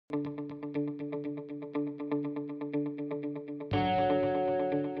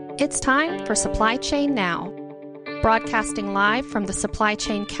It's time for Supply Chain Now. Broadcasting live from the supply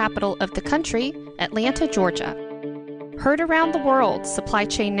chain capital of the country, Atlanta, Georgia. Heard around the world, Supply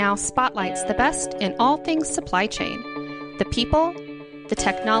Chain Now spotlights the best in all things supply chain. The people, the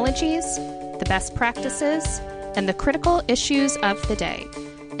technologies, the best practices, and the critical issues of the day.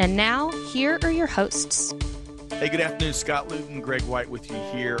 And now, here are your hosts. Hey, good afternoon. Scott Luton, Greg White with you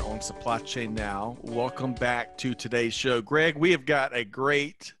here on Supply Chain Now. Welcome back to today's show. Greg, we have got a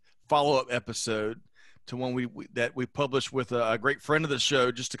great follow-up episode to one we published with a great friend of the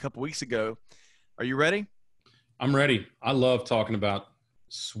show just a couple weeks ago. Are you ready? I'm ready. I love talking about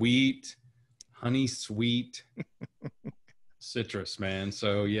sweet, honey sweet citrus, man.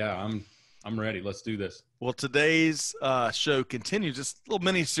 So yeah, I'm ready. Let's do this. Well, today's show continues this little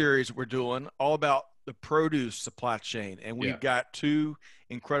mini series we're doing all about the produce supply chain, and we've got two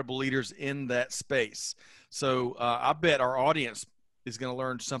incredible leaders in that space. So I bet our audience is going to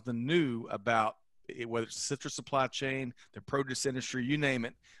learn something new about it, whether it's the citrus supply chain, the produce industry, you name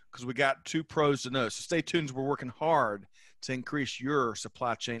it, because we got two pros to know. So stay tuned. We're working hard to increase your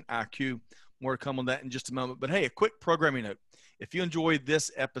supply chain IQ. More to come on that in just a moment. But hey, a quick programming note. If you enjoyed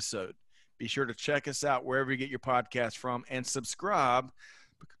this episode, be sure to check us out wherever you get your podcast from and subscribe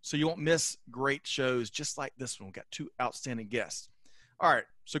so you won't miss great shows just like this one. We've got two outstanding guests. All right.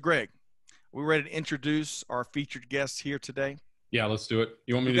 So Greg, are we ready to introduce our featured guests here today? Yeah, let's do it.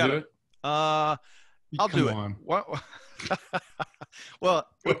 You want me to do it? I'll do it. Well,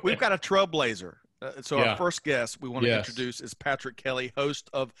 we've got a trailblazer. Our first guest we want to introduce is Patrick Kelly, host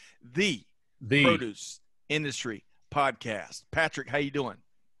of the Produce Industry Podcast. Patrick, how you doing?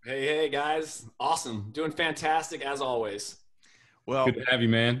 Hey, guys. Awesome. Doing fantastic as always. Well, good to have you,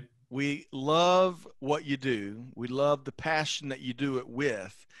 man. We love what you do. We love the passion that you do it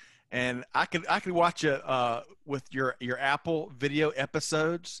with. And I could watch it with your Apple video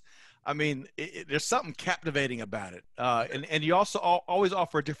episodes. I mean, there's something captivating about it. And you also always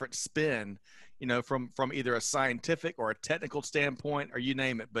offer a different spin, you know, from either a scientific or a technical standpoint, or you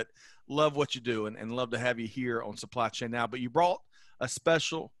name it. But love what you do and love to have you here on Supply Chain Now. But you brought a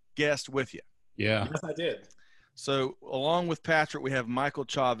special guest with you. Yeah. Yes, I did. So along with Patrick, we have Michael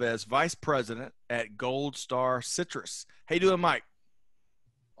Chavez, Vice President at Gold Star Citrus. How you doing, Mike?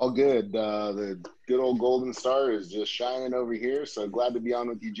 All good. The good old Golden Star is just shining over here. So glad to be on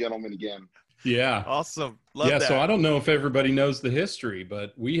with you gentlemen again. Yeah. Awesome. Love that. So I don't know if everybody knows the history,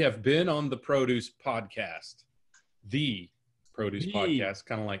 but we have been on the Produce Podcast, the Produce Podcast,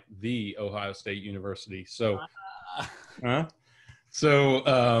 kind of like the Ohio State University. So,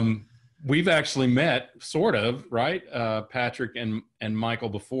 we've actually met sort of, right? Patrick and Michael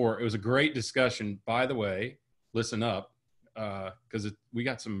before. It was a great discussion, by the way. Listen up. Because we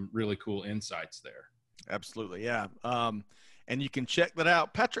got some really cool insights there. Absolutely, yeah. And you can check that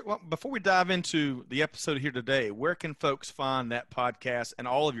out. Patrick, before we dive into the episode here today, where can folks find that podcast and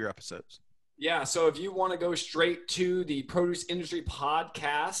all of your episodes? Yeah, so if you want to go straight to the Produce Industry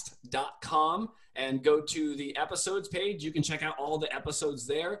Podcast.com and go to the episodes page, you can check out all the episodes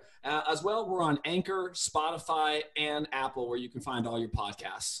there. As well, we're on Anchor, Spotify, and Apple, where you can find all your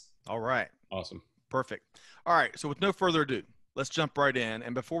podcasts. All right. Awesome. Perfect. All right. So with no further ado, let's jump right in.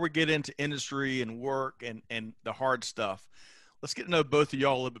 And before we get into industry and work and the hard stuff, let's get to know both of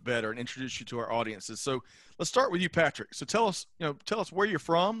y'all a little bit better and introduce you to our audiences. So let's start with you, Patrick. So tell us where you're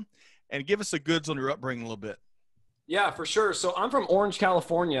from and give us the goods on your upbringing a little bit. Yeah, for sure. So I'm from Orange,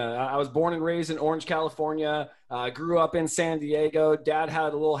 California. I was born and raised in Orange, California. Grew up in San Diego. Dad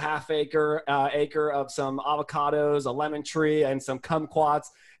had a little half acre of some avocados, a lemon tree, and some kumquats.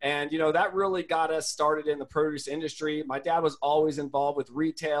 And, that really got us started in the produce industry. My dad was always involved with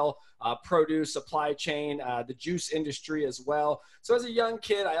retail, produce, supply chain, the juice industry as well. So as a young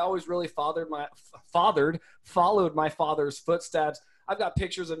kid, I always really followed my father's footsteps. I've got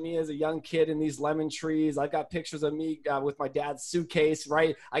pictures of me as a young kid in these lemon trees. I've got pictures of me with my dad's suitcase,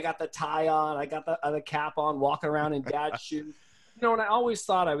 right? I got the tie on. I got the cap on, walking around in dad's shoes. And I always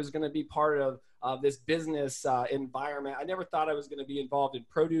thought I was going to be part of this business environment. I never thought I was going to be involved in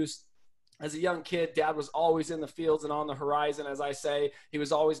produce. As a young kid, Dad was always in the fields and on the horizon, as I say. He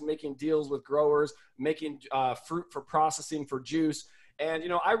was always making deals with growers, making fruit for processing for juice. And,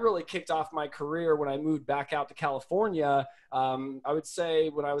 I really kicked off my career when I moved back out to California. I would say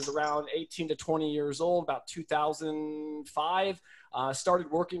when I was around 18 to 20 years old, about 2005,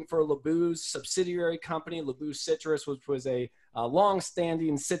 started working for LeBou's subsidiary company, LeBou Citrus, which was a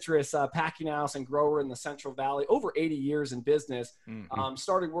long-standing citrus packing house and grower in the Central Valley, over 80 years in business.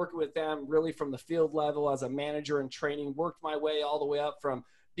 Started working with them really from the field level as a manager in training, worked my way all the way up from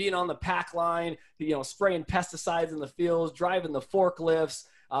being on the pack line, spraying pesticides in the fields, driving the forklifts,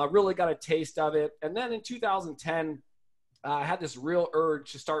 really got a taste of it. And then in 2010, I had this real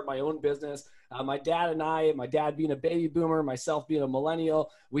urge to start my own business. My dad being a baby boomer, myself being a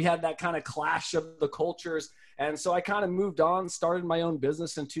millennial, we had that kind of clash of the cultures. And so I kind of moved on, started my own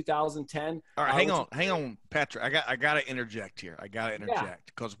business in 2010. All right, hang on, Patrick. I got to interject here.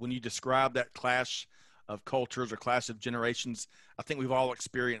 Because when you describe that clash of cultures or clash of generations, I think we've all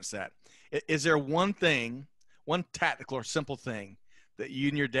experienced that. Is there one tactical or simple thing that you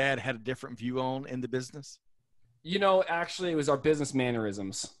and your dad had a different view on in the business? Actually, it was our business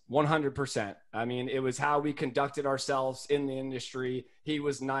mannerisms, 100%. I mean, it was how we conducted ourselves in the industry. He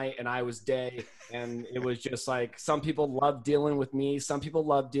was night and I was day. And it was just like, some people loved dealing with me. Some people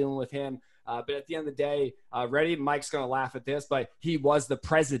loved dealing with him. But at the end of the day, ready? Mike's going to laugh at this, but he was the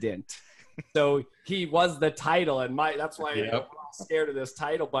president. So he was the title. And that's why I'm not scared of this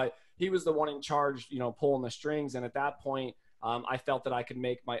title, but he was the one in charge, pulling the strings. And at that point, I felt that I could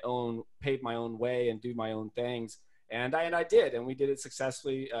pave my own way and do my own things. And I did, and we did it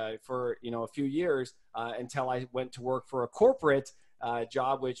successfully for, a few years until I went to work for a corporate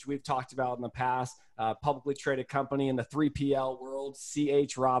job, which we've talked about in the past, publicly traded company in the 3PL world,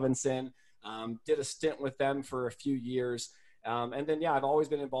 C.H. Robinson. Did a stint with them for a few years. And then, I've always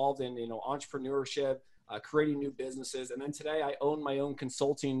been involved in, entrepreneurship, creating new businesses. And then today I own my own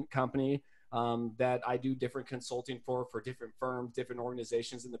consulting company that I do different consulting for different firms, different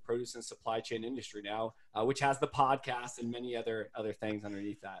organizations in the produce and supply chain industry now, which has the podcast and many other things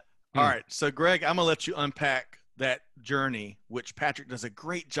underneath that. All right. So Greg, I'm going to let you unpack that journey, which Patrick does a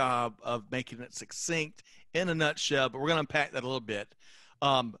great job of making it succinct in a nutshell, but we're going to unpack that a little bit.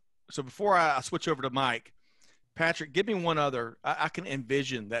 So before I switch over to Mike, Patrick, give me one other. I can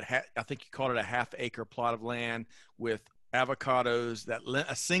envision that. I think you called it a half-acre plot of land with avocados,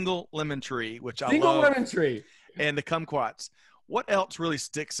 a single lemon tree, which I love. Single lemon tree. And the kumquats. What else really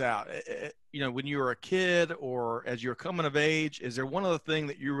sticks out? When you were a kid or as you're coming of age, is there one other thing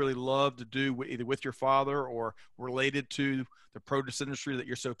that you really love to do either with your father or related to the produce industry that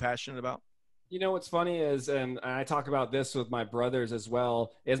you're so passionate about? What's funny is, and I talk about this with my brothers as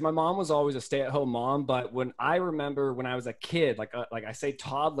well, is my mom was always a stay-at-home mom. But when I remember when I was a kid, like I say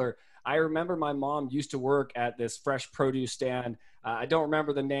toddler, I remember my mom used to work at this fresh produce stand. I don't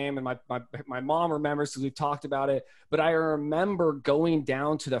remember the name, and my mom remembers because we've talked about it. But I remember going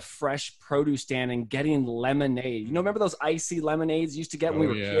down to the fresh produce stand and getting lemonade. Remember those icy lemonades you used to get when we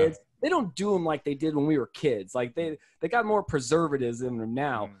were kids? They don't do them like they did when we were kids. Like they got more preservatives in them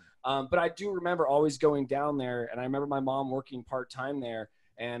now. But I do remember always going down there, and I remember my mom working part-time there.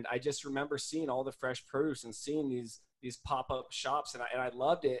 And I just remember seeing all the fresh produce and seeing these pop-up shops, and I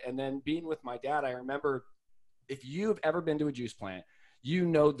loved it. And then being with my dad, I remember, if you've ever been to a juice plant,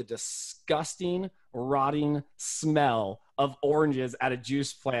 the disgusting, rotting smell of oranges at a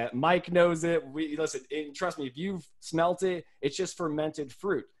juice plant. Mike knows it. Listen, trust me, if you've smelt it, it's just fermented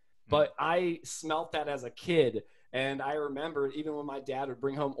fruit. But I smelt that as a kid. And I remember even when my dad would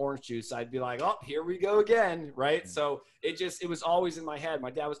bring home orange juice, I'd be like, oh, here we go again, right? So it was always in my head.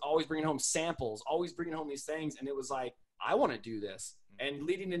 My dad was always bringing home samples, always bringing home these things. And it was like, I want to do this. And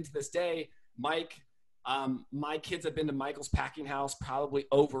leading into this day, Mike, my kids have been to Michael's Packing House probably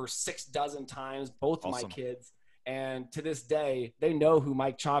over 6 dozen times, both of my kids. And to this day, they know who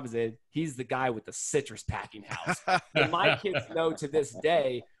Mike Chavez is. He's the guy with the citrus packing house. And my kids know to this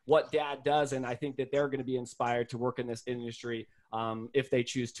day what dad does. And I think that they're going to be inspired to work in this industry if they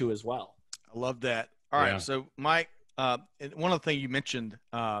choose to as well. I love that. All right. So Mike, one of the things you mentioned,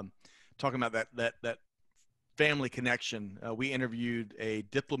 talking about that family connection, we interviewed a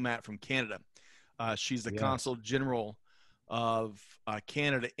diplomat from Canada. She's the consul general of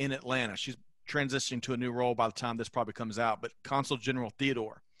Canada in Atlanta. She's transitioning to a new role by the time this probably comes out, but Consul General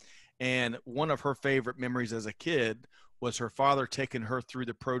Theodore. And one of her favorite memories as a kid was her father taking her through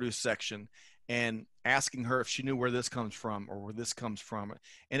the produce section and asking her if she knew where this comes from or where this comes from.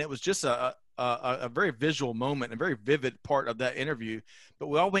 And it was just a very visual moment, a very vivid part of that interview. But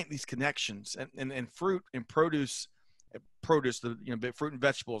we all make these connections, and fruit and produce, fruit and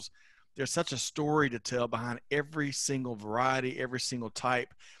vegetables. There's such a story to tell behind every single variety, every single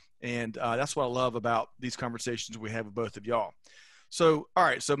type. And that's what I love about these conversations we have with both of y'all. So, all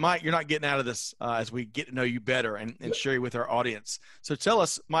right. So, Mike, you're not getting out of this as we get to know you better and share you with our audience. So tell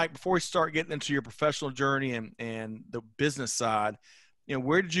us, Mike, before we start getting into your professional journey and the business side,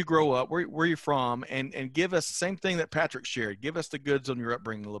 where did you grow up? Where are you from? And give us the same thing that Patrick shared. Give us the goods on your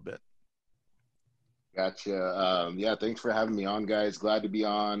upbringing a little bit. Gotcha. Thanks for having me on, guys. Glad to be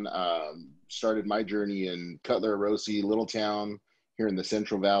on. Started my journey in Cutler, Rosie, little town here in the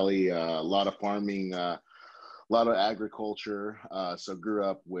Central Valley, a lot of farming, a lot of agriculture. So grew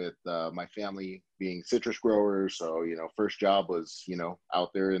up with my family being citrus growers. So, first job was, out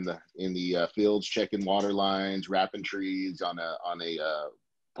there in the fields, checking water lines, wrapping trees on a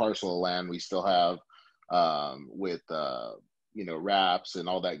parcel of land we still have, with, wraps and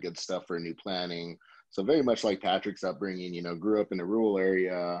all that good stuff for new planting. So very much like Patrick's upbringing, grew up in a rural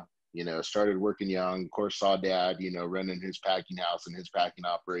area, started working young, of course, saw dad, running his packing house and his packing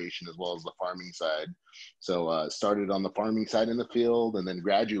operation, as well as the farming side. So started on the farming side in the field, and then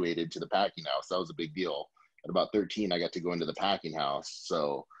graduated to the packing house. That was a big deal. At about 13, I got to go into the packing house.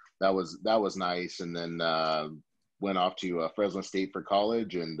 So that was nice. And then went off to Fresno State for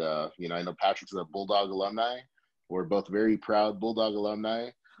college. And, I know Patrick's a Bulldog alumni. We're both very proud Bulldog alumni.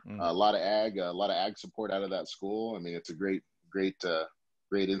 A lot of ag support out of that school. I mean, it's a great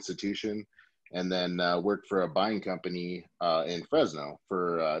institution. And then worked for a buying company in Fresno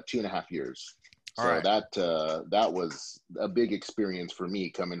for 2.5 years. So that was a big experience for me,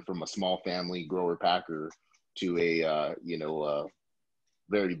 coming from a small family grower packer to a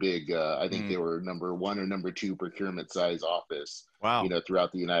very big, I think they were number 1 or number 2 procurement size office. Wow.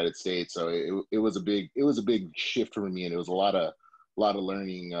 Throughout the United States. So it was a big shift for me, and it was a lot of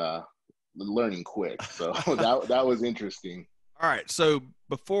learning quick. So that was interesting. All right. So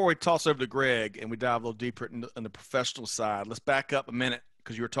before we toss over to Greg and we dive a little deeper in the professional side, let's back up a minute,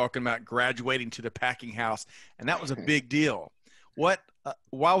 because you were talking about graduating to the packing house, and that was a big deal. Why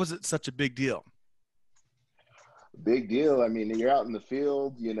was it such a big deal? Big deal. I mean, you're out in the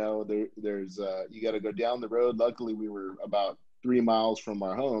field, there's you got to go down the road. Luckily, we were about 3 miles from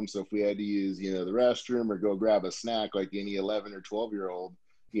our home. So if we had to use, the restroom or go grab a snack, like any 11 or 12-year-old,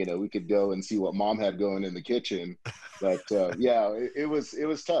 we could go and see what mom had going in the kitchen. But it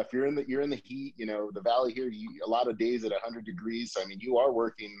was tough. You're in the heat, the valley here, a lot of days at 100 degrees. So, I mean, you are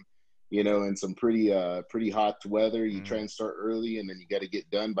working, in some pretty hot weather. You try and start early, and then you got to get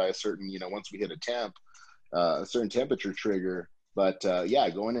done by a certain, once we hit a certain temperature trigger. But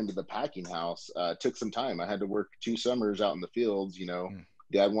going into the packing house took some time. I had to work 2 summers out in the fields.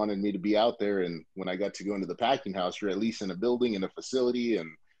 Dad wanted me to be out there, and when I got to go into the packing house, you're at least in a building, in a facility, and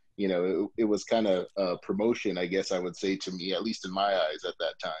it was kind of a promotion, I guess I would say, to me, at least in my eyes at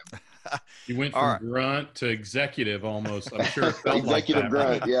that time. You went from grunt to executive almost. I'm sure it felt executive like that,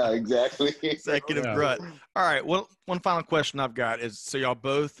 grunt. Right? Yeah, exactly. Executive grunt. All right. Well, one final question I've got is, so y'all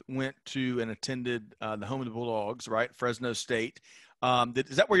both went to and attended the home of the Bulldogs, right? Fresno State.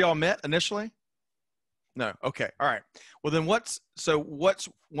 Is that where y'all met initially? No. Okay. All right. Well, then what's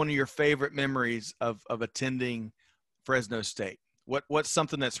one of your favorite memories of attending Fresno State? What's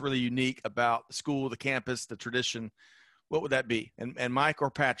something that's really unique about the school, the campus, the tradition? What would that be? And Mike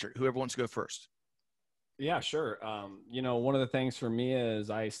or Patrick, whoever wants to go first. Yeah, sure. One of the things for me is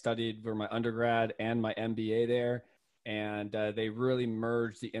I studied for my undergrad and my MBA there, and they really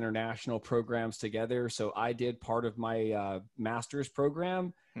merged the international programs together. So I did part of my master's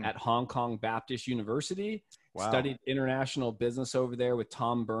program at Hong Kong Baptist University. Wow. Studied international business over there with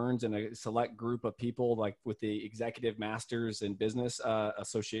Tom Burns and a select group of people, like with the executive masters in business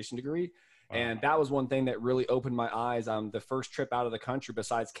association degree. Wow. And that was one thing that really opened my eyes. The first trip out of the country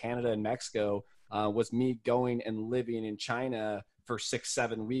besides Canada and Mexico was me going and living in China for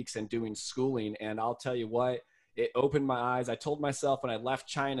 6-7 weeks and doing schooling. And I'll tell you what, it opened my eyes. I told myself when I left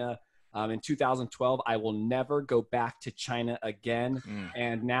China in 2012, I will never go back to China again.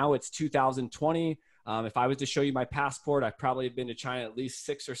 And now it's 2020. If I was to show you my passport, I've probably been to China at least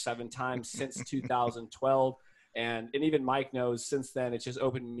 6 or 7 times since 2012. And even Mike knows since then, it's just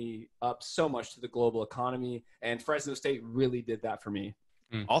opened me up so much to the global economy. And Fresno State really did that for me.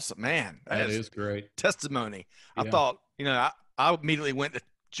 Awesome, man. That is great testimony. Yeah. I thought, I immediately went to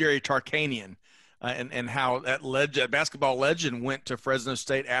Jerry Tarkanian and how that basketball legend went to Fresno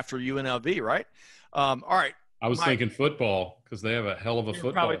State after UNLV, right? All right. I was thinking football, because they have a hell of a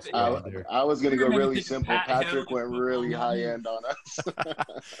football squad there. I was going to go really simple. Patrick went really high end on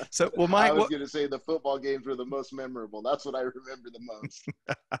us. So, well, Mike, I was going to say the football games were the most memorable. That's what I remember the most.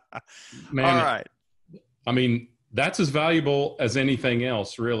 Man, all right. I mean, that's as valuable as anything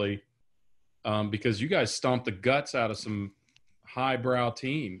else, really, because you guys stomped the guts out of some highbrow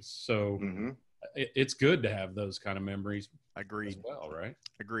teams. So it's good to have those kind of memories. Agreed. As well, right?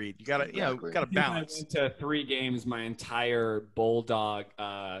 Agreed. You got to, got to balance. I went to 3 games my entire Bulldog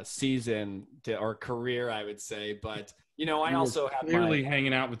season or career, I would say. But I also have clearly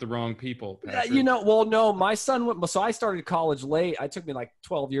hanging out with the wrong people, Patrick. Yeah, well, no, my son so I started college late. It took me like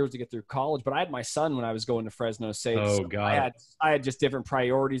 12 years to get through college, but I had my son when I was going to Fresno State. Oh, so I had just different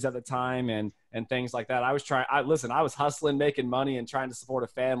priorities at the time and things like that. I was hustling, making money and trying to support a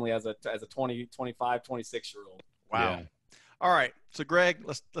family as a 20, 25, 26-year-old. Wow. Yeah. All right. So Greg,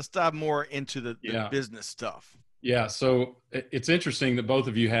 let's dive more into the business stuff. Yeah. So it's interesting that both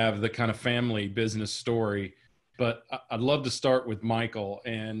of you have the kind of family business story. But I'd love to start with Michael.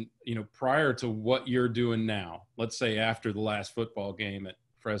 And, prior to what you're doing now, let's say after the last football game at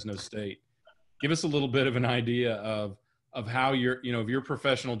Fresno State, give us a little bit of an idea of how your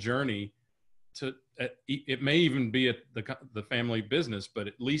professional journey to it may even be at the family business, but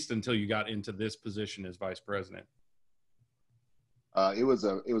at least until you got into this position as vice president. It was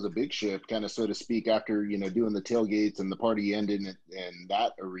a big shift, kind of, so to speak, after, doing the tailgates and the party ended in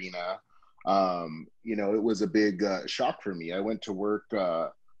that arena. It was a big shock for me. I went to work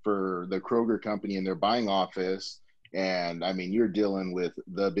for the Kroger company in their buying office. And I mean, you're dealing with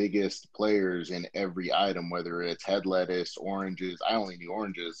the biggest players in every item, whether it's head lettuce, oranges. I only knew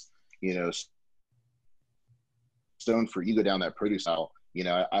oranges, stone fruit. You go down that produce aisle,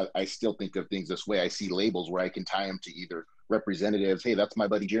 I still think of things this way. I see labels where I can tie them to either representatives. Hey, that's my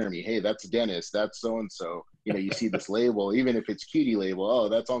buddy Jeremy. Hey, that's Dennis. That's so-and-so. You see this label, even if it's cutie label. Oh,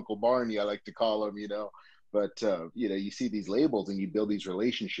 that's Uncle Barney, I like to call him, But, you see these labels and you build these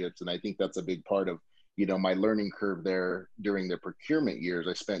relationships. And I think that's a big part of, my learning curve there during the procurement years.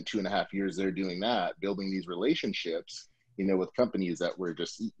 I spent 2.5 years there doing that, building these relationships, with companies that were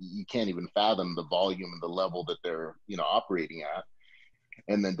just, you can't even fathom the volume and the level that they're, operating at.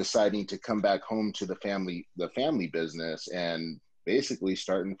 And then deciding to come back home to the family business and basically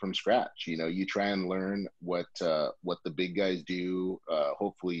starting from scratch. You try and learn what the big guys do,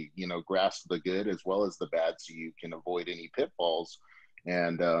 hopefully, grasp the good as well as the bad so you can avoid any pitfalls.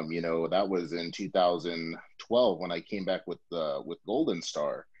 And, that was in 2012 when I came back with Golden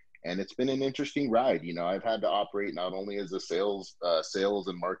Star. And it's been an interesting ride. I've had to operate not only as a sales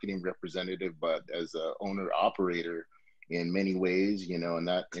and marketing representative, but as a owner operator in many ways, and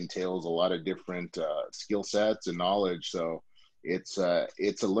that entails a lot of different skill sets and knowledge. So it's a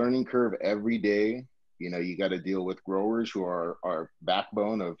learning curve every day. You got to deal with growers who are our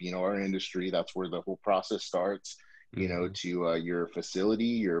backbone of, our industry. That's where the whole process starts, to your facility,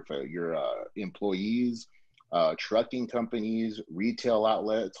 your employees, trucking companies, retail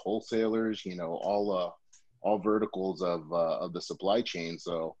outlets, wholesalers, all verticals of the supply chain.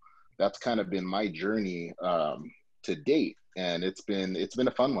 So that's kind of been my journey to date, and it's been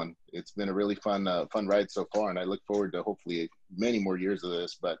a fun one. It's been a really fun ride so far, and I look forward to hopefully many more years of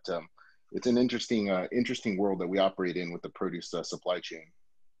this. But it's an interesting world that we operate in with the produce supply chain.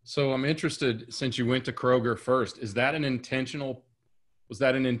 So I'm interested, since you went to Kroger first, was that an intentional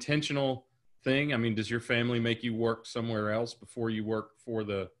thing? I mean, does your family make you work somewhere else before you work for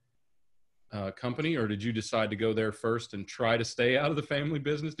the company, or did you decide to go there first and try to stay out of the family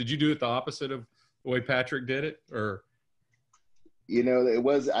business? Did you do it the opposite of the way Patrick did it, or?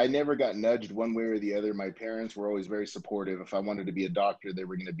 I never got nudged one way or the other. My parents were always very supportive. If I wanted to be a doctor, they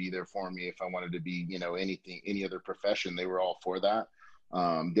were going to be there for me. If I wanted to be, any other profession, they were all for that.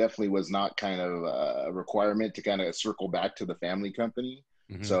 Definitely was not kind of a requirement to kind of circle back to the family company.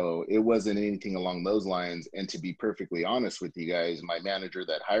 Mm-hmm. So it wasn't anything along those lines. And to be perfectly honest with you guys, my manager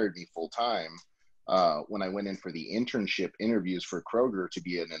that hired me full time, when I went in for the internship interviews for Kroger to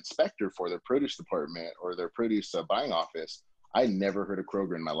be an inspector for their produce department or their produce buying office, I never heard of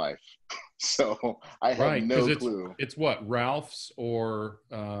Kroger in my life. So I had no clue. It's what, Ralph's, or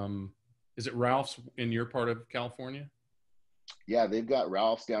is it Ralph's in your part of California? Yeah, they've got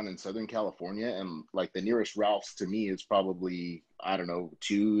Ralph's down in Southern California, and like the nearest Ralph's to me is probably, I don't know,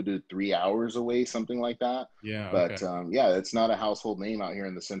 2 to 3 hours away, something like that. Yeah. But okay. It's not a household name out here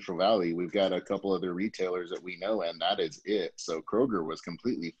in the Central Valley. We've got a couple other retailers that we know, and that is it. So Kroger was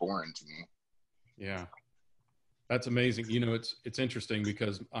completely foreign to me. Yeah. That's amazing. It's interesting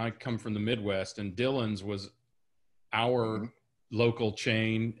because I come from the Midwest, and Dillon's was our local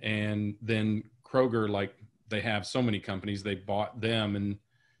chain, and then Kroger, like, they have so many companies, they bought them, and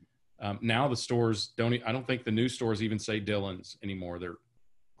now the stores I don't think the new stores even say Dillon's anymore. They're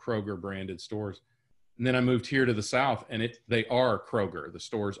Kroger branded stores. And then I moved here to the South, and they are Kroger. The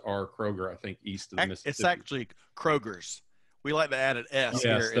stores are Kroger, I think, east of the Mississippi. It's actually Kroger's. We like to add an S yes,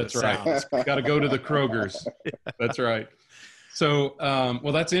 here in the South. Got to go to the Kroger's. That's right. So,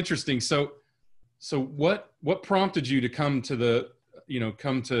 well, that's interesting. So what prompted you to come to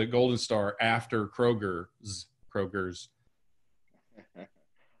Golden Star after Kroger's?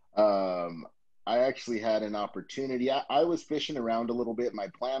 I actually had an opportunity. I was fishing around a little bit. My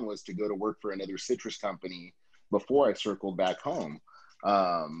plan was to go to work for another citrus company before I circled back home.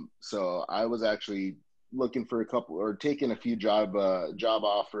 So I was actually looking for a couple, or taking a few job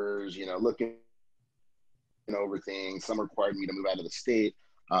offers, looking over things. Some required me to move out of the state.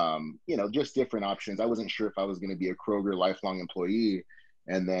 Just different options. I wasn't sure if I was going to be a Kroger lifelong employee.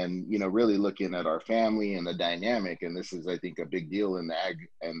 And then, really looking at our family and the dynamic, and this is, I think, a big deal in the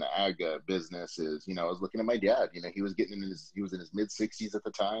ag business is, I was looking at my dad. He was he was in his mid-60s at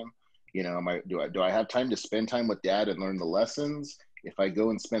the time. Do I have time to spend time with dad and learn the lessons if I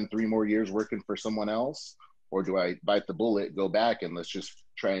go and spend 3 more years working for someone else, or do I bite the bullet, go back, and let's just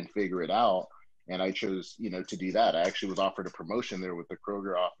try and figure it out? And I chose, to do that. I actually was offered a promotion there with the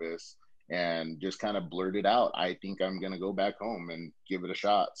Kroger office, and just kind of blurted out, I think I'm going to go back home and give it a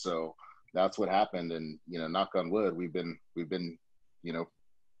shot. So that's what happened. And, knock on wood, we've been,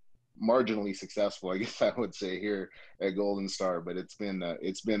 marginally successful, I guess I would say, here at Golden Star, but it's been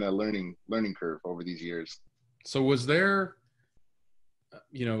a learning curve over these years. So was there,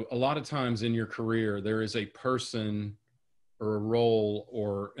 a lot of times in your career, there is a person or a role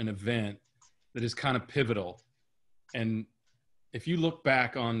or an event that is kind of pivotal. And if you look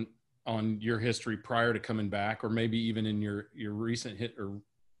back on your history prior to coming back, or maybe even in your recent hit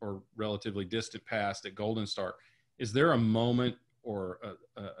or relatively distant past at Golden Star, is there a moment or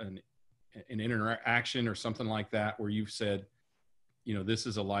an interaction or something like that where you've said, this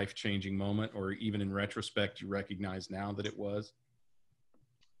is a life-changing moment, or even in retrospect, you recognize now that it was?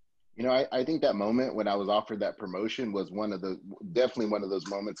 I think that moment when I was offered that promotion was definitely one of those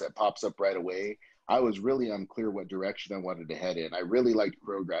moments that pops up right away. I was really unclear what direction I wanted to head in. I really liked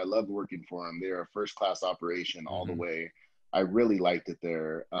Kroger. I loved working for them. They're a first-class operation all the way. I really liked it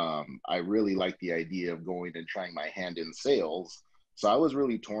there. I really liked the idea of going and trying my hand in sales. So I was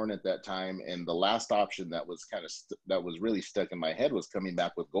really torn at that time. And the last option that was that was really stuck in my head was coming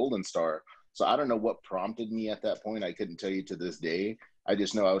back with Golden Star. So I don't know what prompted me at that point. I couldn't tell you to this day. I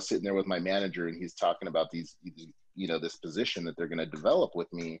just know I was sitting there with my manager, and he's talking about this position that they're going to develop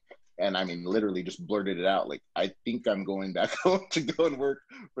with me. And I mean, literally just blurted it out. Like, I think I'm going back home to go and work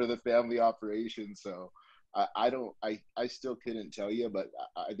for the family operation. So I still couldn't tell you, but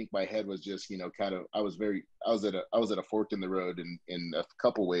I think my head was just, I was at a fork in the road in a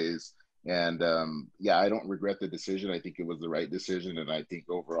couple ways. And I don't regret the decision. I think it was the right decision. And I think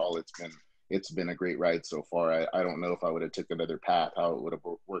overall it's been a great ride so far. I don't know if I would have took another path, how it would have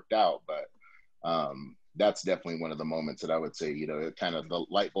worked out, but that's definitely one of the moments that I would say, it kind of, the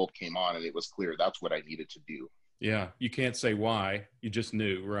light bulb came on and it was clear that's what I needed to do. Yeah. You can't say why, you just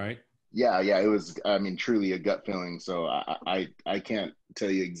knew, right? Yeah. It was, truly a gut feeling. So I can't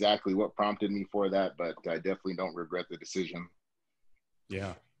tell you exactly what prompted me for that, but I definitely don't regret the decision.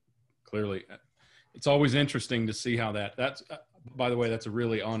 Yeah, clearly. It's always interesting to see how that's, by the way, that's a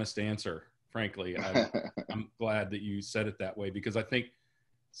really honest answer. Frankly, I'm glad that you said it that way, because I think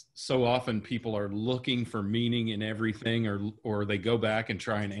so often people are looking for meaning in everything, or they go back and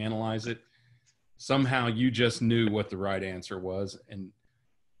try and analyze it. Somehow you just knew what the right answer was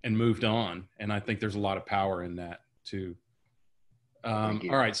and moved on. And I think there's a lot of power in that too. All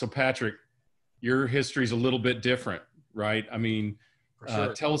right. So Patrick, your history's a little bit different, right? I mean,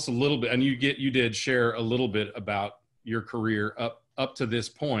 sure. Tell us a little bit, and you did share a little bit about your career up to this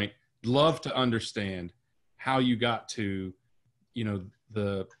point. Love to understand how you got to,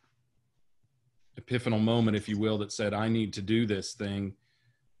 the epiphanal moment, if you will, that said, I need to do this thing.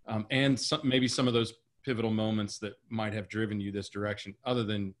 And maybe some of those pivotal moments that might have driven you this direction, other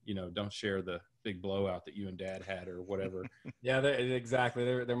than, don't share the big blowout that you and dad had or whatever. Yeah, exactly.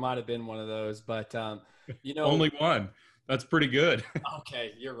 There might've been one of those, but only one. That's pretty good.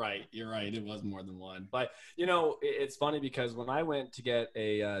 Okay, you're right. It was more than one. But, it's funny because when I went to get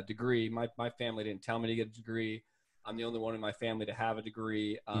a degree, my family didn't tell me to get a degree. I'm the only one in my family to have a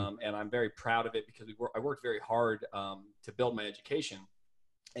degree, and I'm very proud of it because I worked very hard to build my education.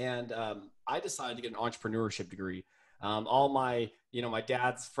 And I decided to get an entrepreneurship degree. All my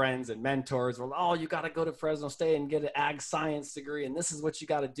dad's friends and mentors were, oh, you got to go to Fresno State and get an ag science degree, and this is what you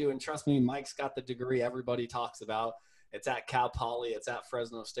got to do. And trust me, Mike's got the degree everybody talks about. It's at Cal Poly. It's at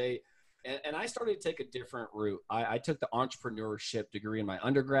Fresno State. And I started to take a different route. I took the entrepreneurship degree in my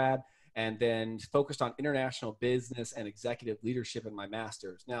undergrad and then focused on international business and executive leadership in my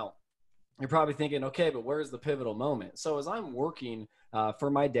master's. Now, you're probably thinking, okay, but where's the pivotal moment? So as I'm working for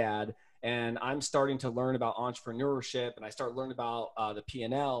my dad and I'm starting to learn about entrepreneurship, and I start learning about the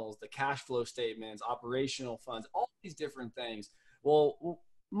P&Ls, the cash flow statements, operational funds, all these different things. Well,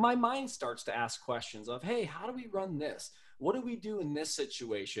 my mind starts to ask questions of, hey, how do we run this? what do we do in this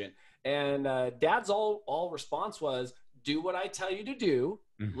situation? And Dad's all response was, do what I tell you to do.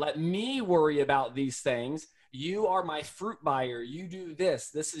 Let me worry about these things. You are my fruit buyer. You do this.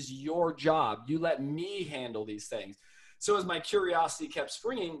 This is your job. You let me handle these things. So as my curiosity kept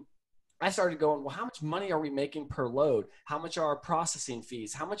springing, I started going, well, how much money are we making per load? How much are our processing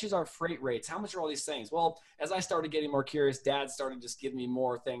fees? How much is our freight rates? How much are all these things? Well, as I started getting more curious, Dad started just giving me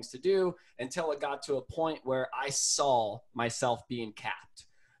more things to do until it got to a point where I saw myself being capped.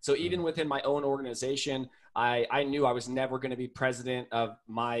 So even within my own organization, I knew I was never going to be president of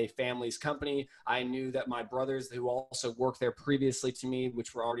my family's company. I knew that my brothers who also worked there previously to me,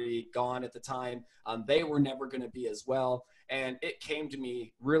 which were already gone at the time, they were never going to be as well. And it came to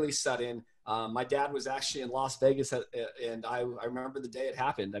me really sudden. My dad was actually in Las Vegas, and I remember the day it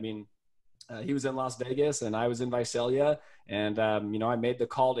happened. I mean, he was in Las Vegas and I was in Visalia, and I made the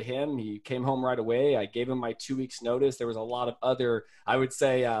call to him. He came home right away. I gave him my 2 weeks notice. There was a lot of other, I would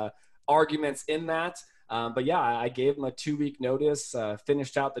say, arguments in that. But yeah, I gave him a 2-week notice,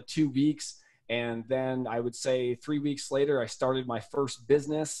 finished out the 2 weeks. And then I would say 3 weeks later, I started my first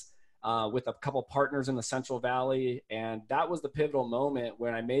business with a couple partners in the Central Valley. And that was the pivotal moment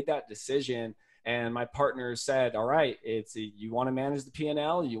when I made that decision. And my partners said, all right, you want to manage the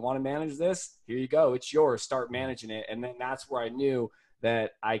P&L? You want to manage this? Here you go. It's yours. Start managing it. And then that's where I knew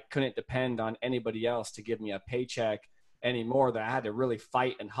that I couldn't depend on anybody else to give me a paycheck anymore, that I had to really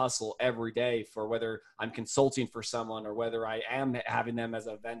fight and hustle every day for whether I'm consulting for someone or whether I am having them as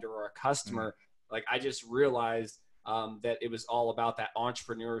a vendor or a customer. Like, I just realized that it was all about that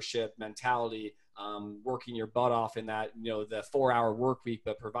entrepreneurship mentality, working your butt off in that, the 4-hour work week,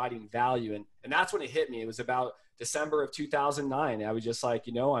 but providing value. And that's when it hit me. It was about December of 2009. I was just like,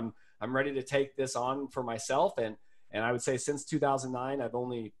 I'm ready to take this on for myself. And I would say since 2009, I've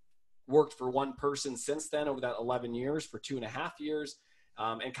only worked for one person since then over that 11 years for 2.5 years,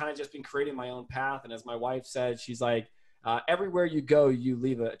 and kind of just been creating my own path. And as my wife said, she's like, everywhere you go, you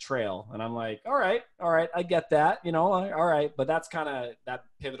leave a trail. And I'm like, all right, I get that, all right. But that's kind of that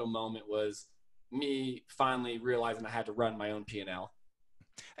pivotal moment was me finally realizing I had to run my own P&L.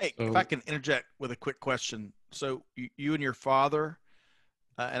 Hey, if I can interject with a quick question. So you and your father,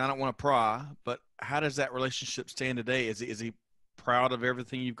 and I don't want to pry, but how does that relationship stand today? Is he proud of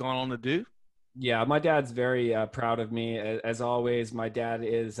everything you've gone on to do? Yeah, my dad's very proud of me. As always, my dad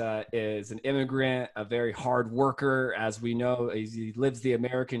is an immigrant, a very hard worker. As we know, he lives the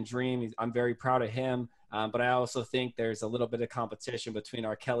American dream. I'm very proud of him. But I also think there's a little bit of competition between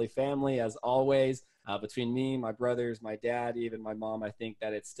our Kelly family, as always, between me, my brothers, my dad, even my mom. I think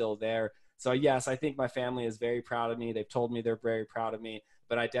that it's still there. So yes, I think my family is very proud of me. They've told me they're very proud of me.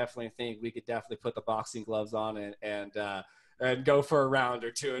 But I definitely think we could definitely put the boxing gloves on and go for a round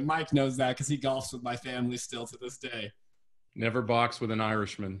or two. And Mike knows that because he golfs with my family still to this day. Never box with an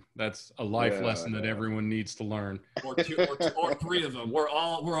Irishman. That's a life lesson that everyone needs to learn. Or two, or three of them. We're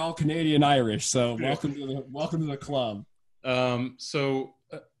all Canadian Irish. So welcome to the club.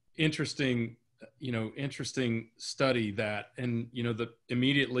 Interesting study that. And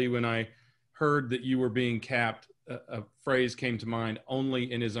immediately when I heard that you were being capped, a phrase came to mind: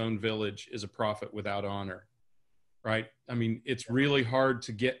 only in his own village is a prophet without honor. Right? I mean, it's really hard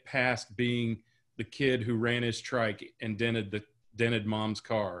to get past being the kid who ran his trike and dented mom's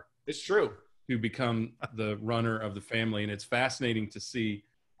car. It's true. To become the runner of the family. And it's fascinating to see,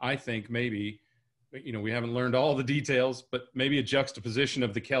 I think maybe, we haven't learned all the details, but maybe a juxtaposition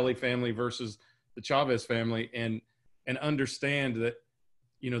of the Kelly family versus the Chavez family, and understand that,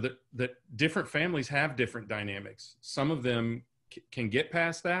 that different families have different dynamics. Some of them can get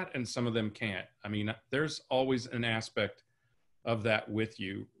past that and some of them can't. I mean, there's always an aspect of that with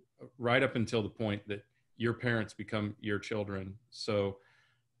you right up until the point that your parents become your children. So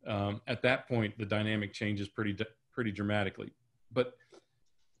at that point, the dynamic changes pretty dramatically. But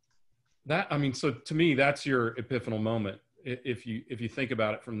so to me, that's your epiphanal moment if you think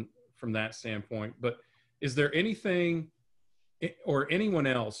about it from that standpoint. But is there anything or anyone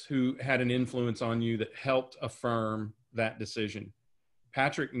else who had an influence on you that helped affirm that decision?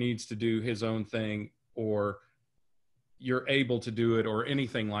 Patrick needs to do his own thing, or you're able to do it, or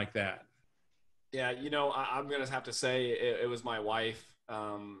anything like that? Yeah, I'm going to have to say it was my wife.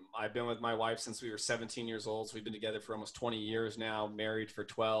 I've been with my wife since we were 17 years old. So we've been together for almost 20 years now, married for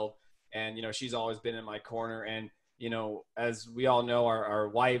 12. And, she's always been in my corner. And, as we all know, our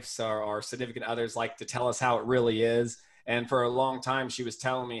wives, our significant others like to tell us how it really is. And for a long time, she was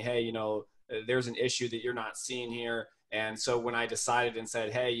telling me, hey, there's an issue that you're not seeing here. And so when I decided and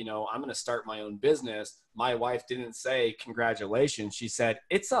said, hey, I'm going to start my own business, my wife didn't say, congratulations. She said,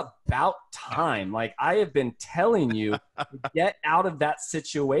 it's about time. Like, I have been telling you to get out of that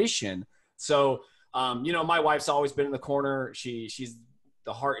situation. So, my wife's always been in the corner. She's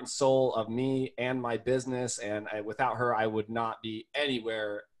the heart and soul of me and my business. And without her, I would not be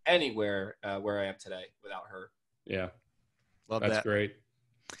anywhere where I am today without her. Yeah. Love That's that. great.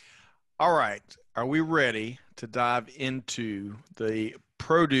 All right. Are we ready to dive into the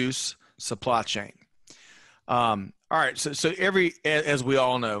produce supply chain? All right. So as we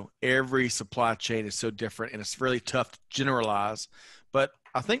all know, every supply chain is so different, and it's really tough to generalize. But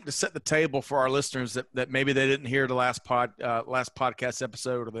I think to set the table for our listeners that maybe they didn't hear the last podcast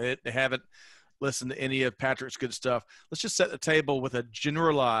episode, or they haven't listened to any of Patrick's good stuff, let's just set the table with a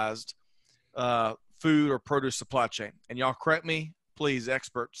generalized food or produce supply chain. And y'all correct me, please,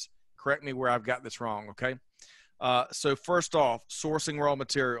 experts. Correct me where I've got this wrong, okay? So first off, sourcing raw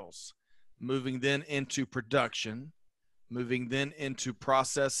materials, moving then into production, moving then into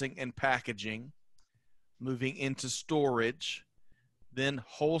processing and packaging, moving into storage, then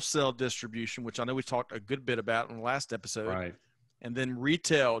wholesale distribution, which I know we talked a good bit about in the last episode, Right. and then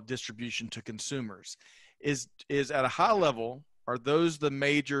retail distribution to consumers. Is at a high level, are those the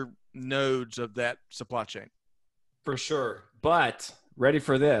major nodes of that supply chain? For sure. But ready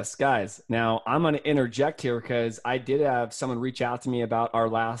for this, guys. Now, I'm going to interject here because I did have someone reach out to me about our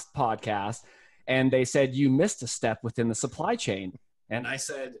last podcast, and they said, you missed a step within the supply chain. And I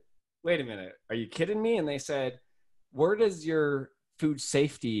said, wait a minute, are you kidding me? And they said, where does your food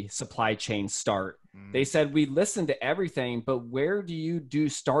safety supply chain start? They said, we listen to everything, but where do you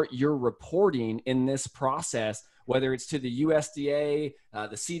start your reporting in this process? Whether it's to the USDA,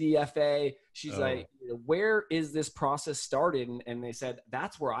 the CDFA, she's like, where is this process started? And they said,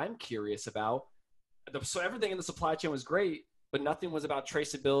 that's where I'm curious about. So everything in the supply chain was great, but nothing was about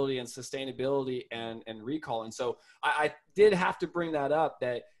traceability and sustainability and recall. And so I did have to bring that up,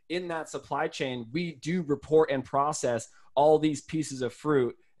 that in that supply chain, we do report and process all these pieces of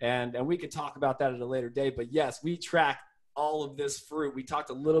fruit. And we could talk about that at a later date. But yes, we track all of this fruit. We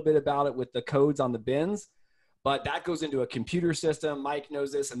talked a little bit about it with the codes on the bins. But that goes into a computer system. Mike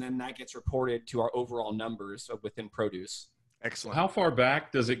knows this, and then that gets reported to our overall numbers within produce. Excellent. How far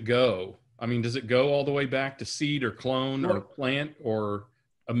back does it go? I mean, does it go all the way back to seed or clone or plant or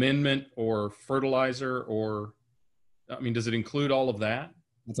amendment or fertilizer, or, I mean, does it include all of that?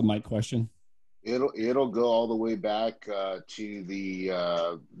 That's a Mike question. It'll go all the way back to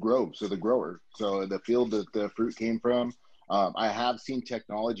the grove, so the grower, so the field that the fruit came from. I have seen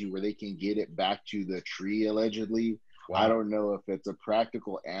technology where they can get it back to the tree, allegedly. Wow. I don't know if it's a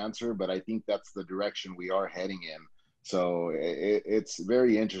practical answer, but I think that's the direction we are heading in. So it's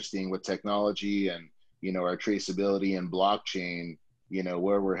very interesting with technology and, our traceability and blockchain,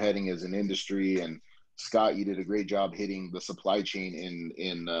 where we're heading as an industry. And Scott, you did a great job hitting the supply chain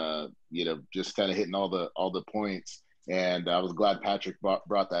in just kind of hitting all the points. And I was glad Patrick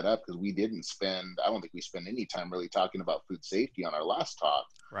brought that up, because I don't think we spent any time really talking about food safety on our last talk.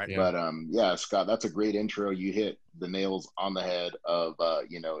 Right. Yeah. But Scott, that's a great intro. You hit the nails on the head of,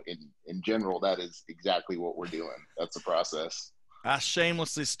 in general, that is exactly what we're doing. That's the process. I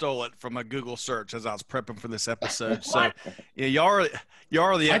shamelessly stole it from a Google search as I was prepping for this episode. So y'all are the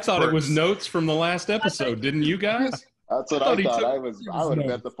experts. I thought it was notes from the last episode. Didn't you guys? That's what I thought. I would have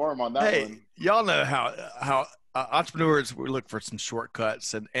bet the farm on that one. Y'all know how entrepreneurs, we look for some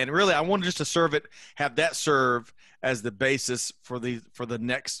shortcuts, and really I wanted just to have that serve as the basis for the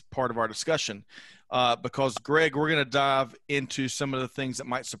next part of our discussion, because Greg, we're going to dive into some of the things that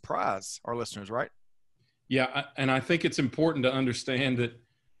might surprise our listeners, right? Yeah, and I think it's important to understand that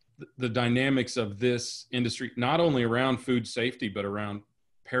the dynamics of this industry, not only around food safety but around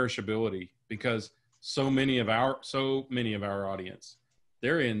perishability, because so many of our audience,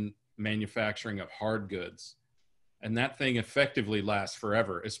 they're in manufacturing of hard goods. And that thing effectively lasts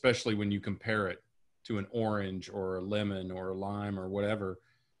forever, especially when you compare it to an orange or a lemon or a lime or whatever.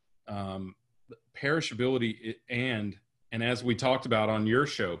 Perishability and as we talked about on your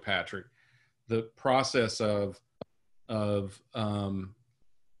show, Patrick, the process of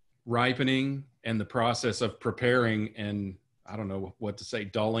ripening and the process of preparing, and I don't know what to say,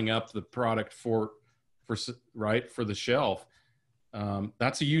 dulling up the product for the shelf.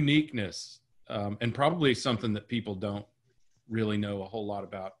 That's a uniqueness. And probably something that people don't really know a whole lot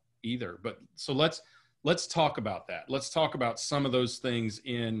about either. But so let's talk about that. Let's talk about some of those things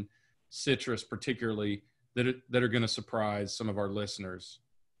in citrus, particularly that are going to surprise some of our listeners.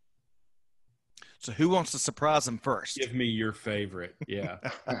 So who wants to surprise them first? Give me your favorite. Yeah.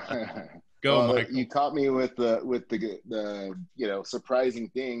 Go, Well, Michael. you caught me with the surprising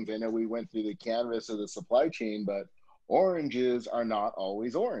things. I know we went through the canvas of the supply chain, but oranges are not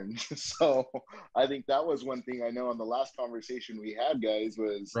always orange. So I think that was one thing I know on the last conversation we had, guys,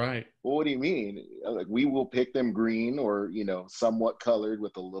 was Right. well, what do you mean? Like, we will pick them green or, somewhat colored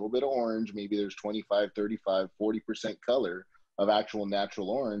with a little bit of orange. Maybe there's 25, 35, 40% color of actual natural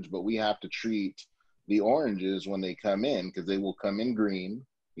orange, but we have to treat the oranges when they come in, because they will come in green,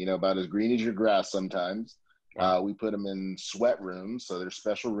 about as green as your grass sometimes. Wow. We put them in sweat rooms. So there's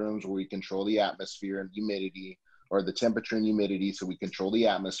special rooms where we control the atmosphere and humidity, or the temperature and humidity, so we control the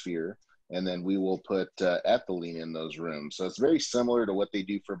atmosphere. And then we will put ethylene in those rooms. So it's very similar to what they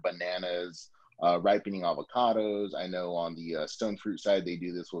do for bananas, ripening avocados. I know on the stone fruit side, they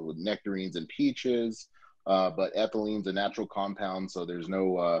do this with nectarines and peaches. But ethylene's a natural compound, so there's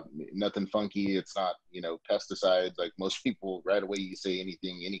no nothing funky. It's not pesticides like most people. Right away, you say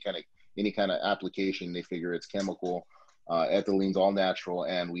anything, any kind of application, they figure it's chemical. Ethylene's all natural,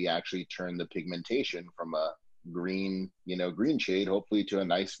 and we actually turn the pigmentation from a green shade, hopefully, to a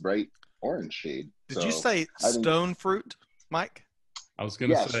nice bright orange shade. Did you say stone fruit, Mike? I was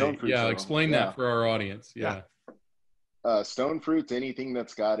going to say, stone fruit. Yeah, explain that for our audience. Yeah. Stone fruit's anything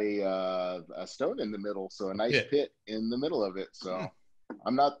that's got a stone in the middle, so a nice pit in the middle of it. So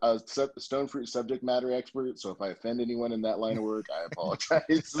I'm not a stone fruit subject matter expert, so if I offend anyone in that line of work, I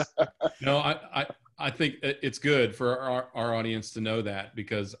apologize. No, I think it's good for our audience to know that,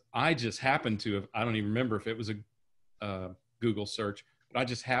 because I just happened to have, I don't even remember if it was a Google search, but I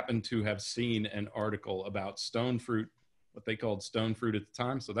just happened to have seen an article about stone fruit, what they called stone fruit at the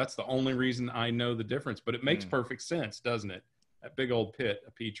time. So that's the only reason I know the difference, but it makes perfect sense, doesn't it? That big old pit,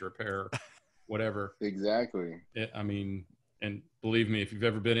 a peach or a pear, whatever. Exactly. And believe me, if you've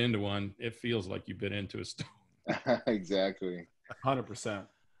ever been into one, it feels like you've been into a stone. Exactly. 100%.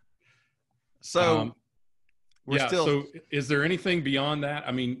 So So is there anything beyond that?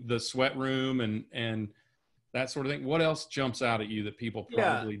 I mean, the sweat room and that sort of thing. What else jumps out at you that people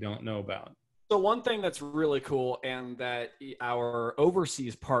probably don't know about? So one thing that's really cool, and that our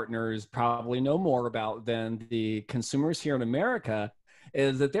overseas partners probably know more about than the consumers here in America,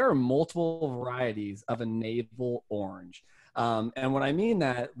 is that there are multiple varieties of a navel orange. And when I mean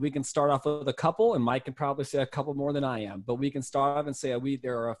that, we can start off with a couple, and Mike can probably say a couple more than I am, but we can start off and say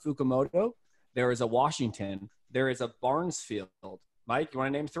there are a Fukumoto, there is a Washington, there is a Barnesfield. Mike, you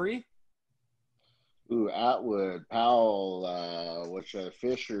want to name three? Ooh, Atwood, Powell,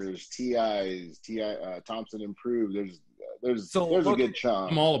 Fishers, TIs, Thompson Improved. There's a good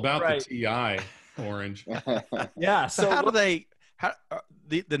chunk. I'm all about the TI orange. Yeah. So how the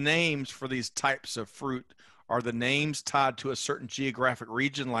names for these types of fruit, are the names tied to a certain geographic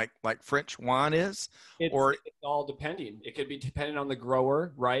region like French wine is? It's all depending. It could be dependent on the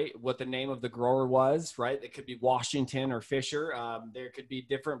grower, right? What the name of the grower was, right? It could be Washington or Fisher. There could be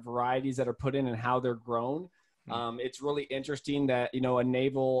different varieties that are put in and how they're grown. It's really interesting that, a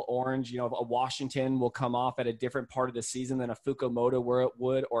navel orange, a Washington will come off at a different part of the season than a Fukumoto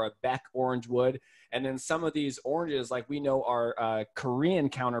would, or a Beck orange would. And then some of these oranges, like we know our Korean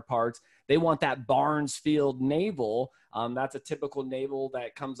counterparts, they want that Barnesfield navel. That's a typical navel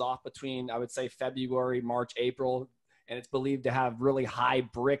that comes off between, I would say, February, March, April. And it's believed to have really high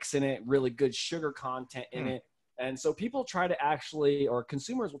bricks in it, really good sugar content in it. And so people try to or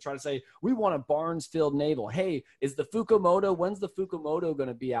consumers will try to say, we want a Barnesfield navel. Hey, when's the Fukumoto going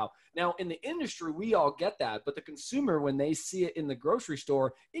to be out? Now, in the industry, we all get that. But the consumer, when they see it in the grocery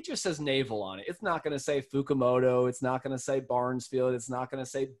store, it just says navel on it. It's not going to say Fukumoto. It's not going to say Barnesfield. It's not going to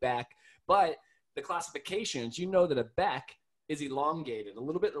say Beck. But the classifications, that a Beck is elongated, a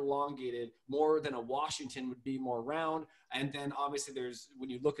little bit elongated, more than a Washington would be more round. And then obviously when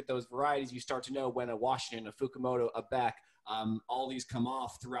you look at those varieties, you start to know when a Washington, a Fukumoto, a Beck, all these come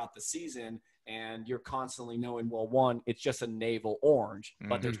off throughout the season. And you're constantly knowing, well, one, it's just a navel orange,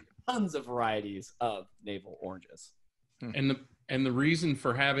 but there's tons of varieties of navel oranges. And the reason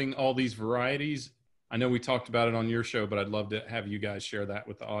for having all these varieties, I know we talked about it on your show, but I'd love to have you guys share that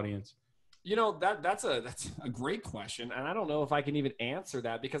with the audience. That's a great question. And I don't know if I can even answer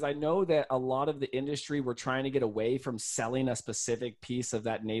that, because I know that a lot of the industry, we're trying to get away from selling a specific piece of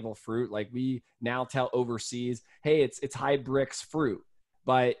that navel fruit. Like we now tell overseas, hey, it's high bricks fruit,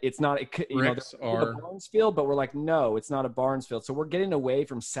 but it's not, bricks are a Barnesfield, but we're like, no, it's not a Barnesfield. So we're getting away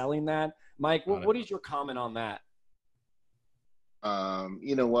from selling that. Mike, what is your comment on that?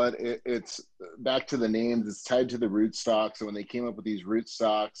 You know what? It's back to the names. It's tied to the rootstock. So when they came up with these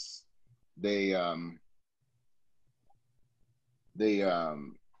rootstocks, they assigned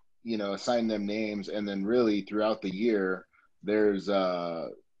them names, and then really throughout the year, there's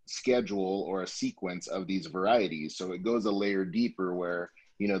schedule or a sequence of these varieties. So it goes a layer deeper where,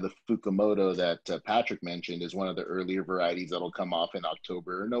 the Fukumoto that Patrick mentioned is one of the earlier varieties that'll come off in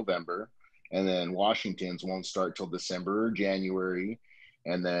October or November. And then Washingtons won't start till December or January.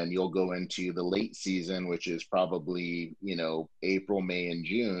 And then you'll go into the late season, which is probably, April, May, and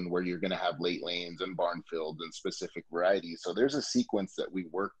June, where you're going to have late lanes and barn fields and specific varieties. So there's a sequence that we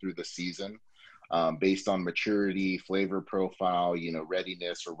work through the season based on maturity, flavor profile,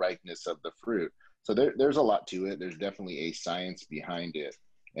 readiness or ripeness of the fruit. So there's a lot to it. There's definitely a science behind it.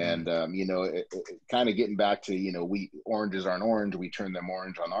 And, kind of getting back to, oranges aren't orange, we turn them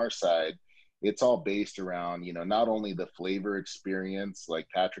orange on our side. It's all based around, not only the flavor experience, like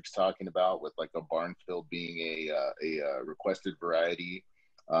Patrick's talking about with like a barn field being a requested variety.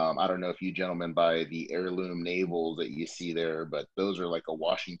 I don't know if you gentlemen buy the heirloom navels that you see there, but those are like a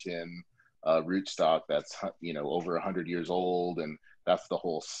Washington rootstock that's, over 100 years old. And that's the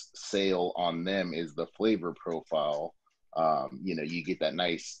whole sale on them is the flavor profile. You get that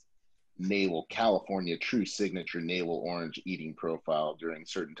nice navel California true signature navel orange eating profile during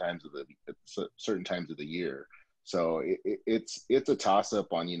certain times of the year. So it's a toss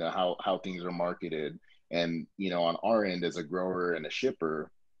up on how things are marketed, and on our end as a grower and a shipper,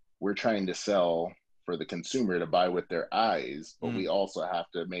 we're trying to sell for the consumer to buy with their eyes, but we also have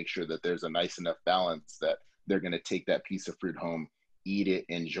to make sure that there's a nice enough balance that they're going to take that piece of fruit home, eat it,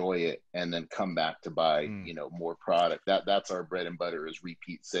 enjoy it, and then come back to buy more product. That's our bread and butter, is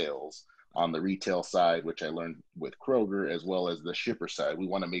repeat sales on the retail side, which I learned with Kroger, as well as the shipper side. We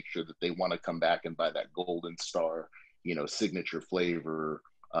want to make sure that they want to come back and buy that Golden Star signature flavor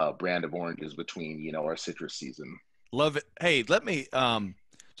brand of oranges between our citrus season. Love it. Hey, let me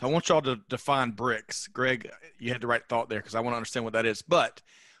so I want y'all to define bricks. Greg, you had the right thought there because I want to understand what that is. But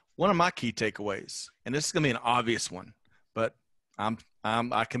one of my key takeaways, and this is going to be an obvious one, but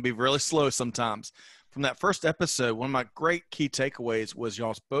I can be really slow sometimes. From that first episode, one of my great key takeaways was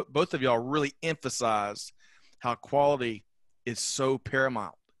both of y'all really emphasized how quality is so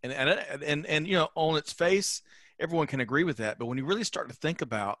paramount. And on its face, everyone can agree with that. But when you really start to think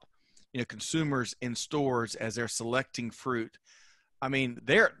about, consumers in stores as they're selecting fruit, I mean,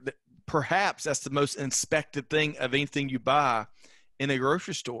 perhaps that's the most inspected thing of anything you buy in a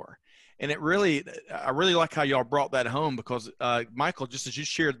grocery store. And I really like how y'all brought that home because, Michael, just as you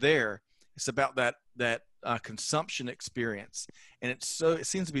shared there, it's about that consumption experience. And it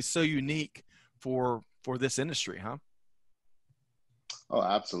seems to be so unique for this industry, huh? Oh,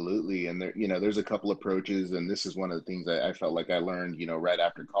 absolutely. And there's a couple approaches. And this is one of the things I felt like I learned, right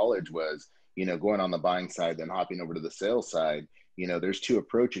after college was, going on the buying side, then hopping over to the sales side. There's two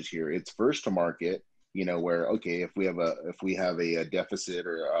approaches here. It's first to market, where, okay, if we have a deficit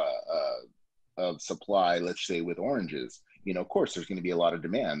or of supply, let's say with oranges, of course there's going to be a lot of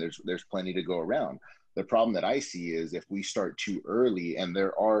demand. There's plenty to go around. The problem that I see is if we start too early, and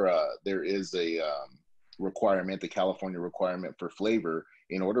there is a requirement, the California requirement for flavor,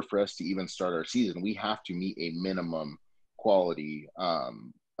 in order for us to even start our season, we have to meet a minimum quality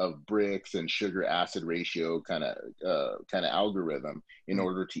of bricks and sugar acid ratio kind of algorithm in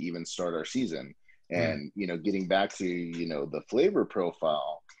order to even start our season. And, getting back to, the flavor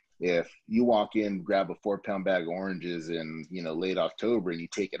profile, if you walk in, grab a 4-pound bag of oranges in, late October and you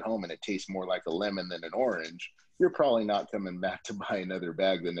take it home and it tastes more like a lemon than an orange, you're probably not coming back to buy another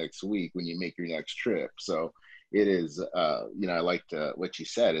bag the next week when you make your next trip. So it is, I liked what you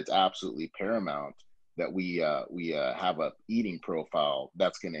said. It's absolutely paramount that we have a eating profile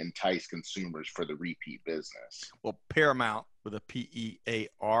that's going to entice consumers for the repeat business. Well, paramount with a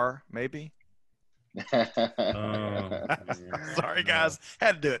PEAR, maybe. Sorry, guys,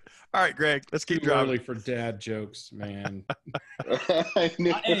 had to do it. All right, Greg, let's keep driving. Early for dad jokes, man.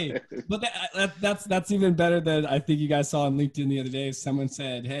 Hey, but that's even better than I think you guys saw on LinkedIn the other day. Someone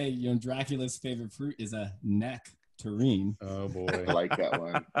said, "Hey, Dracula's favorite fruit is a nectarine." Oh boy, I like that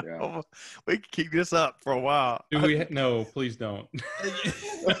one. Yeah. We can keep this up for a while. Do we? No, please don't.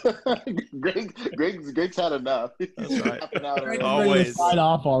 Greg's had enough. That's right. Greg's Always sign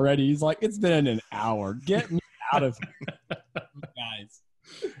off already. He's like, it's been an hour. Get me out of here, guys.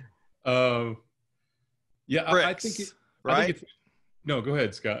 Yeah, Bricks, I think it's no, go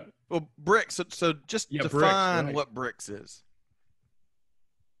ahead, Scott. Well, bricks. So just define bricks, what bricks is.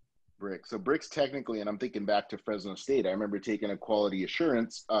 So bricks technically, and I'm thinking back to Fresno State, I remember taking a quality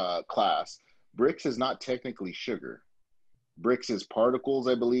assurance class. Bricks is not technically sugar. Bricks is particles,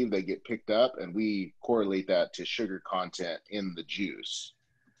 I believe, that get picked up, and we correlate that to sugar content in the juice.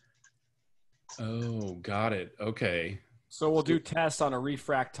 Oh, got it. Okay. So we'll do tests on a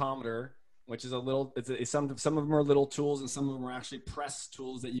refractometer which is some of them are little tools and some of them are actually press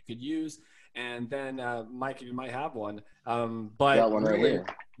tools that you could use. And then Mike, you might have one. But got one right here.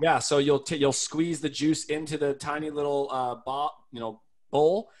 Yeah, so you'll squeeze the juice into the tiny little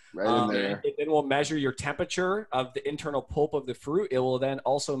bowl. Right in there. It then will measure your temperature of the internal pulp of the fruit. It will then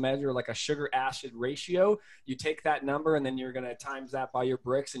also measure like a sugar acid ratio. You take that number and then you're going to times that by your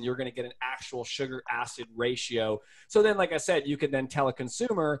bricks and you're going to get an actual sugar acid ratio. So then, like I said, you can then tell a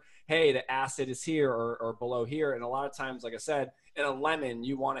consumer, hey, the acid is here or below here. And a lot of times, like I said, in a lemon,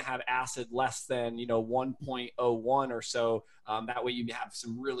 you want to have acid less than, 1.01 or so. That way you have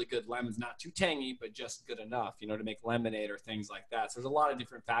some really good lemons, not too tangy, but just good enough, to make lemonade or things like that. So there's a lot of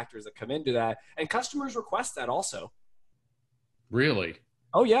different factors that come into that. And customers request that also. Really?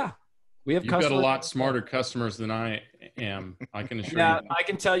 Oh, yeah. You've got a lot smarter customers than I am. I can assure you. Yeah, I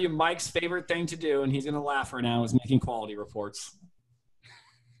can tell you Mike's favorite thing to do, and he's going to laugh right now, is making quality reports.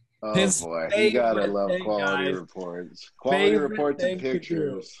 Oh boy, you gotta love quality reports. Quality reports and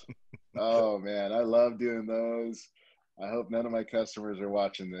pictures. Oh man, I love doing those. I hope none of my customers are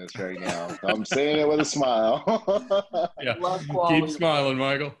watching this right now. I'm saying it with a smile. Yeah, keep smiling,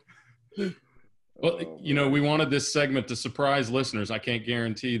 Michael. Well, we wanted this segment to surprise listeners. I can't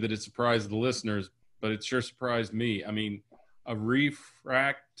guarantee that it surprised the listeners, but it sure surprised me. I mean, a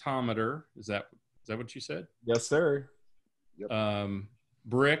refractometer, is that what you said? Yes, sir. Yep.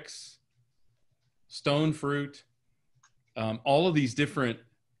 Bricks, stone fruit, all of these different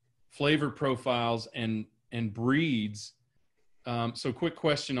flavor profiles and breeds. So quick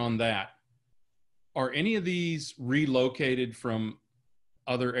question on that. Are any of these relocated from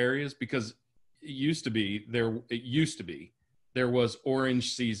other areas? Because it used to be there was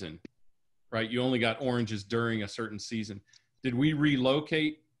orange season, right? You only got oranges during a certain season. Did we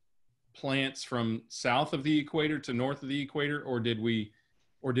relocate plants from south of the equator to north of the equator, or did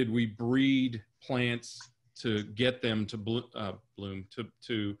we breed plants to get them to bloom,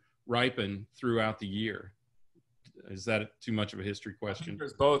 to ripen throughout the year? Is that too much of a history question?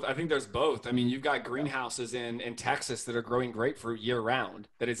 I think there's both. I mean, you've got greenhouses in Texas that are growing grapefruit year round.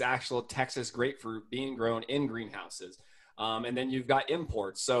 That is actual Texas grapefruit being grown in greenhouses. And then you've got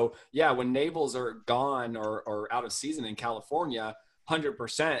imports. So yeah, when navels are gone or out of season in California,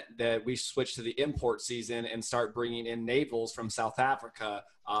 100% that we switch to the import season and start bringing in navels from South Africa,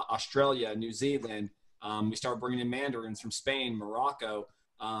 Australia, New Zealand. We start bringing in mandarins from Spain, Morocco.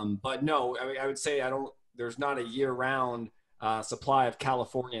 But no, I would say there's not a year-round supply of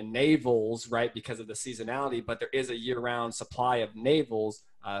California navels, right, because of the seasonality, but there is a year-round supply of navels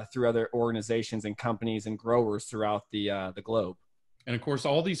through other organizations and companies and growers throughout the globe. And of course,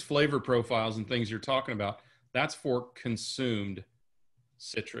 all these flavor profiles and things you're talking about, that's for consumed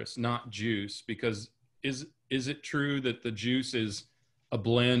citrus, not juice, because is it true that the juice is a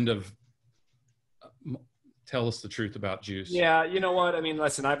blend of tell us the truth about juice? Yeah, you know what? I mean,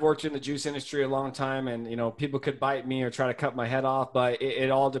 listen, I've worked in the juice industry a long time, and people could bite me or try to cut my head off, but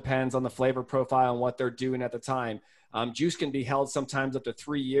it all depends on the flavor profile and what they're doing at the time. Juice can be held sometimes up to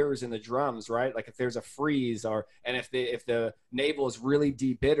 3 years in the drums, right? Like if there's a freeze and if the navel is really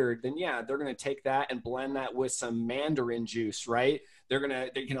debittered, then yeah, they're going to take that and blend that with some mandarin juice, right?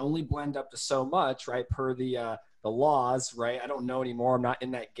 They can only blend up to so much, right? Per the laws, right? I don't know anymore. I'm not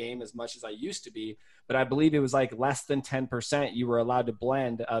in that game as much as I used to be, but I believe it was like less than 10% you were allowed to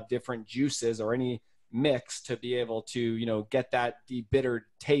blend of different juices or any mix to be able to, get that debittered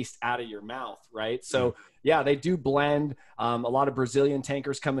taste out of your mouth, right? So yeah, they do blend. A lot of Brazilian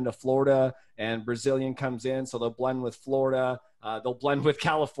tankers come into Florida and Brazilian comes in, so they'll blend with Florida. They'll blend with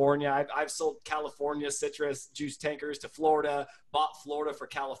California. I've sold California citrus juice tankers to Florida, bought Florida for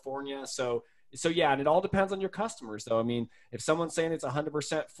California. So yeah, and it all depends on your customers, though. I mean, if someone's saying it's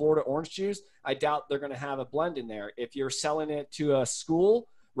 100% Florida orange juice, I doubt they're going to have a blend in there. If you're selling it to a school,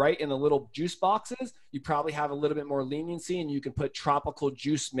 right, in the little juice boxes, you probably have a little bit more leniency, and you can put tropical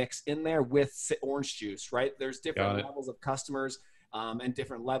juice mix in there with orange juice, right? There's different levels of customers and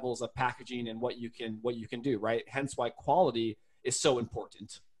different levels of packaging and what you can do, right? Hence why quality is so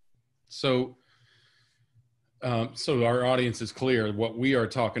important. So our audience is clear. What we are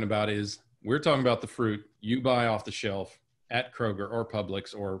talking about is we're talking about the fruit you buy off the shelf at Kroger or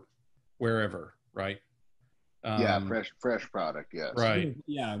Publix or wherever, right? Yeah, fresh product, yes. Right.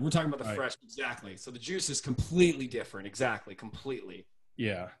 Yeah, we're talking about the fresh, exactly. So the juice is completely different, exactly, completely.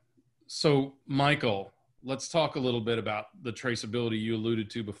 Yeah. So, Michael, let's talk a little bit about the traceability you alluded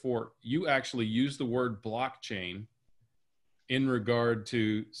to before. You actually used the word blockchain in regard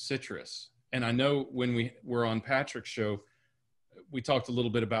to citrus. And I know when we were on Patrick's show, we talked a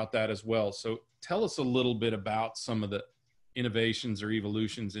little bit about that as well. So tell us a little bit about some of innovations or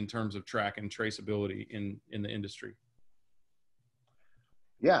evolutions in terms of track and traceability in the industry?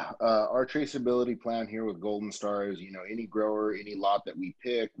 Yeah, our traceability plan here with Golden Star is, any grower, any lot that we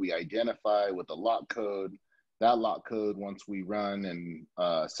pick, we identify with the lot code. That lot code, once we run and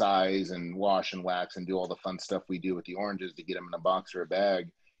size and wash and wax and do all the fun stuff we do with the oranges to get them in a box or a bag,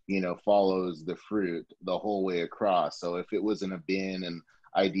 follows the fruit the whole way across. So if it was in a bin and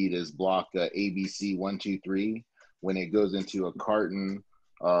ID'd as block ABC 123, when it goes into a carton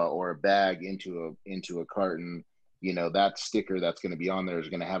or a bag into a carton, that sticker that's going to be on there is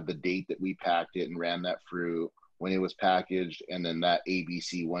going to have the date that we packed it and ran that fruit, when it was packaged, and then that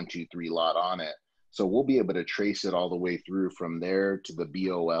ABC 123 lot on it. So we'll be able to trace it all the way through from there to the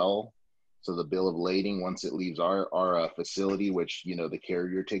BOL. So the bill of lading, once it leaves our facility, which, the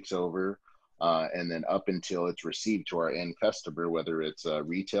carrier takes over, and then up until it's received to our end customer, whether it's a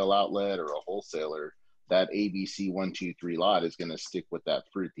retail outlet or a wholesaler, that ABC 123 lot is going to stick with that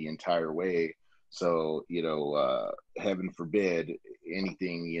fruit the entire way. So, heaven forbid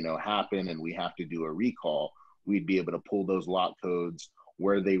anything, happen and we have to do a recall, we'd be able to pull those lot codes,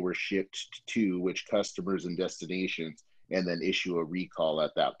 where they were shipped to, which customers and destinations, and then issue a recall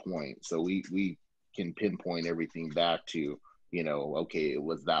at that point. So we can pinpoint everything back to, okay, it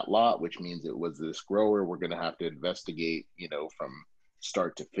was that lot, which means it was this grower. We're going to have to investigate, from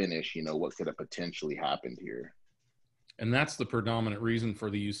start to finish, what could have potentially happened here. And that's the predominant reason for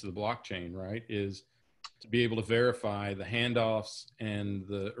the use of the blockchain, right? Is to be able to verify the handoffs and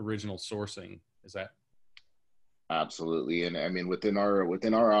the original sourcing. Is that? Absolutely. And I mean, within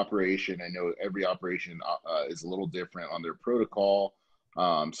our operation, I know every operation is a little different on their protocol.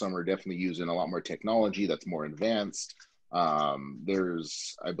 Some are definitely using a lot more technology that's more advanced. I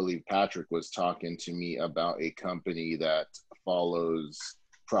believe Patrick was talking to me about a company that follows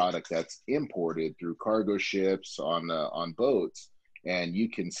product that's imported through cargo ships on boats, and you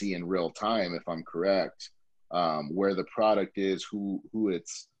can see in real time, if I'm correct, where the product is,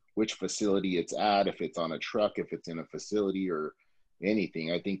 which facility it's at, if it's on a truck, if it's in a facility or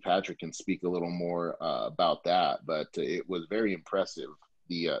anything. I think Patrick can speak a little more about that, but it was very impressive,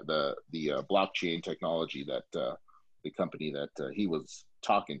 the blockchain technology that the company that he was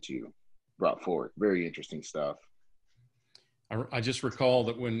talking to brought forth. Very interesting stuff. I just recall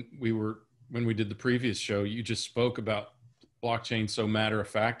that when we did the previous show, you just spoke about blockchain so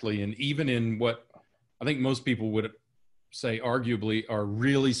matter-of-factly, and even in what I think most people would say arguably are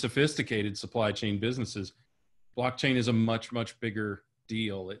really sophisticated supply chain businesses, blockchain is a much, much bigger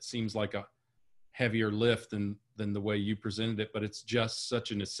deal. It seems like a heavier lift than the way you presented it, but it's just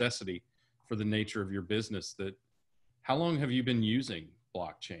such a necessity for the nature of your business. How long have you been using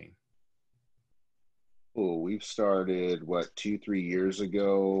blockchain? Oh, we've started 2-3 years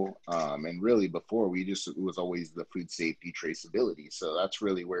ago, and really before it was always the food safety traceability. So that's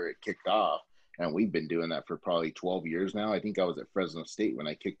really where it kicked off, and we've been doing that for probably 12 years now. I think I was at Fresno State when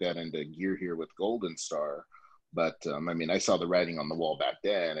I kicked that into gear here with Golden Star. But I saw the writing on the wall back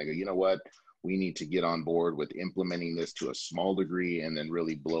then. I go, you know what? We need to get on board with implementing this to a small degree and then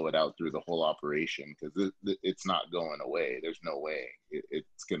really blow it out through the whole operation, because it's not going away. There's no way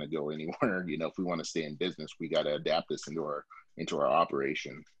it's going to go anywhere. If we want to stay in business, we got to adapt this into our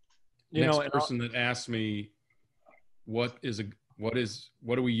operation. Next person that asked me, what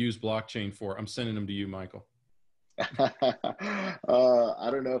do we use blockchain for? I'm sending them to you, Michael. I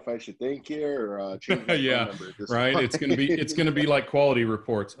don't know if I should thank you or change my phone number. Right. It's gonna be like quality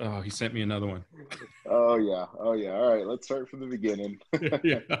reports. Oh, he sent me another one. Oh yeah. All right, let's start from the beginning.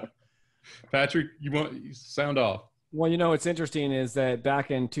 Yeah. Patrick, you sound off. Well, what's interesting is that back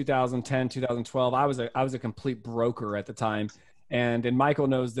in 2010, 2012, I was a complete broker at the time. And Michael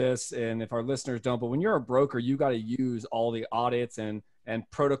knows this, and if our listeners don't, but when you're a broker, you got to use all the audits and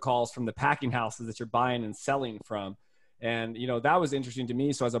protocols from the packing houses that you're buying and selling from. And, that was interesting to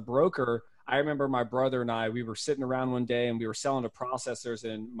me. So as a broker, I remember my brother and I, we were sitting around one day and we were selling to processors,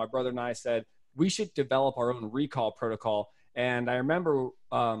 and my brother and I said, we should develop our own recall protocol. And I remember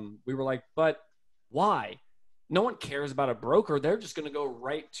we were like, but why? No one cares about a broker. They're just going to go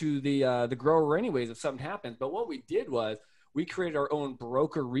right to the grower anyways if something happens. But what we did was we created our own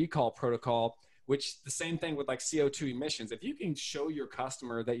broker recall protocol, which the same thing with like CO2 emissions. If you can show your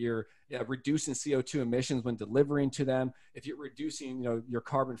customer that you're reducing CO2 emissions when delivering to them, if you're reducing your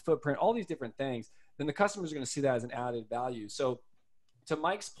carbon footprint, all these different things, then the customers are going to see that as an added value. So to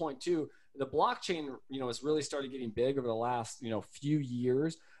Mike's point too, the blockchain, has really started getting big over the last, few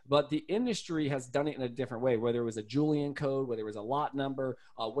years, but the industry has done it in a different way, whether it was a Julian code, whether it was a lot number,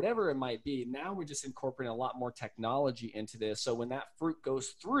 whatever it might be. Now we're just incorporating a lot more technology into this. So when that fruit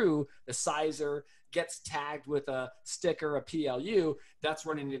goes through the sizer, gets tagged with a sticker, a PLU, that's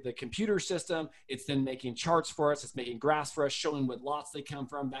running into the computer system. It's then making charts for us. It's making graphs for us, showing what lots they come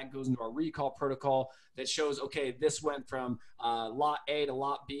from. That goes into our recall protocol that shows, okay, this went from lot A to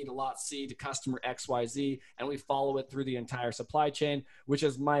lot B to lot C to customer XYZ, and we follow it through the entire supply chain, which,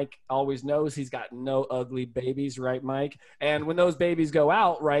 as Mike always knows, he's got no ugly babies, right, Mike? And when those babies go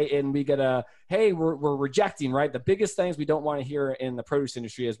out, right, and we get hey, we're rejecting, right? The biggest things we don't want to hear in the produce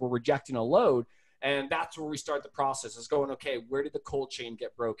industry is we're rejecting a load. And that's where we start the process, is going, okay, where did the cold chain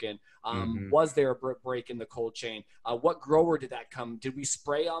get broken? Was there a break in the cold chain? What grower did that come? Did we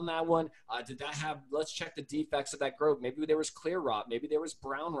spray on that one? Did that have, let's check the defects of that growth. Maybe there was clear rot. Maybe there was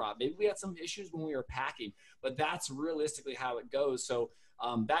brown rot. Maybe we had some issues when we were packing, but that's realistically how it goes. So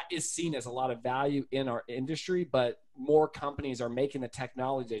that is seen as a lot of value in our industry, but more companies are making the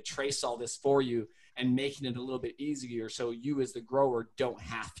technology to trace all this for you and making it a little bit easier so you as the grower don't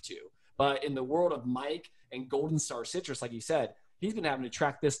have to. But in the world of Mike and Golden Star Citrus, like you said, he's been having to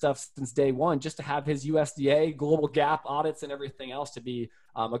track this stuff since day one just to have his USDA, Global Gap audits and everything else to be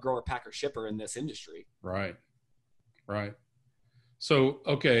a grower, packer, shipper in this industry. Right. So,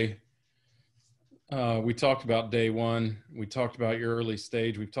 okay, we talked about day one. We talked about your early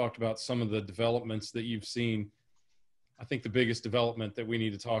stage. We've talked about some of the developments that you've seen. I think the biggest development that we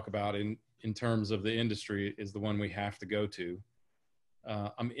need to talk about in terms of the industry is the one we have to go to.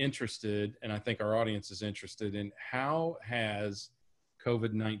 I'm interested, and I think our audience is interested in, how has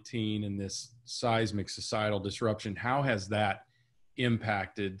COVID-19 and this seismic societal disruption, how has that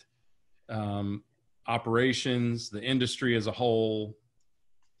impacted operations, the industry as a whole,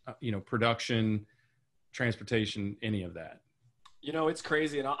 production, transportation, any of that? It's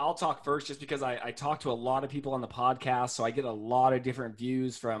crazy. And I'll talk first just because I talk to a lot of people on the podcast. So I get a lot of different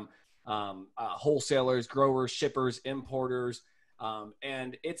views from wholesalers, growers, shippers, importers.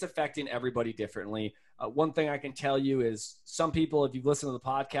 And it's affecting everybody differently. One thing I can tell you is some people, if you've listened to the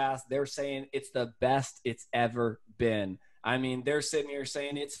podcast, they're saying it's the best it's ever been. I mean, they're sitting here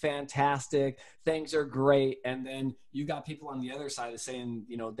saying it's fantastic, things are great. And then you got people on the other side of saying,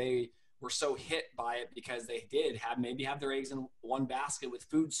 they were so hit by it because they did have their eggs in one basket with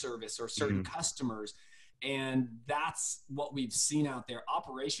food service or certain customers. And that's what we've seen out there.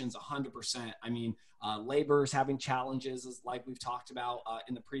 Operations, 100%. I mean, labor is having challenges, like we've talked about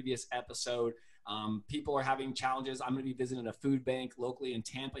in the previous episode. People are having challenges. I'm going to be visiting a food bank locally in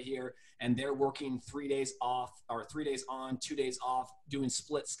Tampa here, and they're working 3 days off, or 3 days on, 2 days off, doing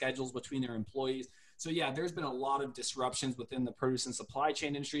split schedules between their employees. So yeah, there's been a lot of disruptions within the produce and supply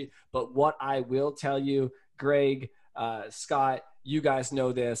chain industry. But what I will tell you, Greg, Scott, you guys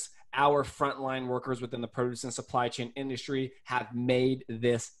know this, our frontline workers within the produce and supply chain industry have made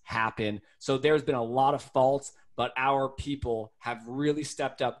this happen. So there's been a lot of faults, but our people have really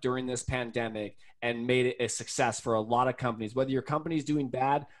stepped up during this pandemic and made it a success for a lot of companies. Whether your company's doing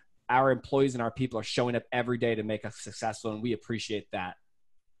bad, our employees and our people are showing up every day to make us successful, and we appreciate that.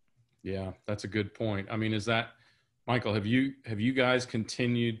 Yeah, that's a good point. I mean, Michael, have you guys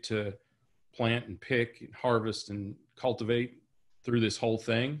continued to plant and pick and harvest and cultivate through this whole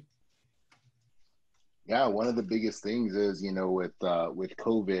thing? Yeah, one of the biggest things is, with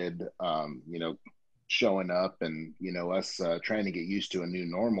COVID, showing up and, us trying to get used to a new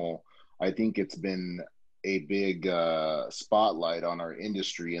normal, I think it's been a big spotlight on our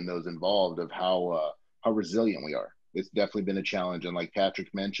industry and those involved of how resilient we are. It's definitely been a challenge. And like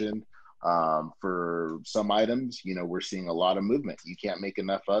Patrick mentioned, for some items, we're seeing a lot of movement. You can't make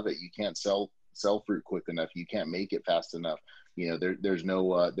enough of it. You can't sell fruit quick enough. You can't make it fast enough. There's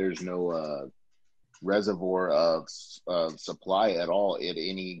no reservoir of supply at all at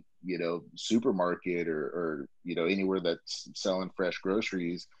any supermarket or anywhere that's selling fresh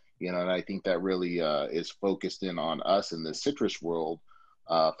groceries. And I think that really is focused in on us in the citrus world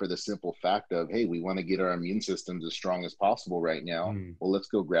for the simple fact of, hey, we want to get our immune systems as strong as possible right now. Well, let's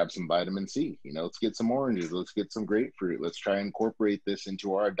go grab some vitamin C. Let's get some oranges. Let's get some grapefruit. Let's try and incorporate this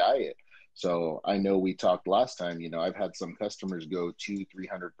into our diet. So I know we talked last time, I've had some customers go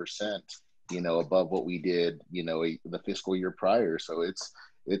 200-300%, above what we did, the fiscal year prior. So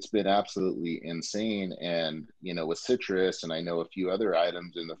it's been absolutely insane. And, with citrus, and I know a few other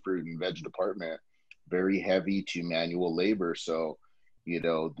items in the fruit and veg department, very heavy to manual labor. So, the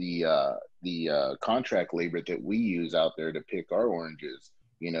contract labor that we use out there to pick our oranges,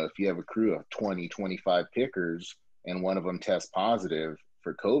 if you have a crew of 20, 25 pickers and one of them tests positive,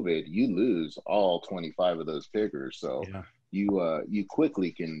 for COVID, you lose all 25 of those pickers. So you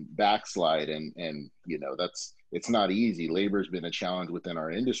quickly can backslide, and it's not easy. Labor's been a challenge within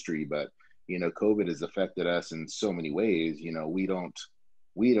our industry, but COVID has affected us in so many ways.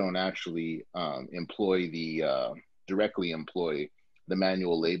 We don't actually directly employ the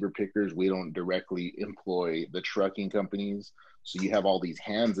manual labor pickers. We don't directly employ the trucking companies. So you have all these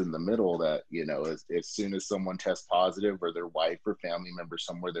hands in the middle that, as soon as someone tests positive, or their wife or family member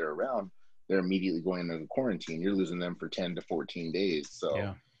somewhere they're around, they're immediately going into quarantine. You're losing them for 10 to 14 days.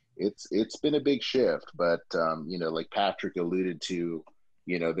 So it's been a big shift, but like Patrick alluded to,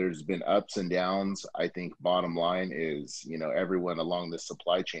 there's been ups and downs. I think bottom line is, everyone along the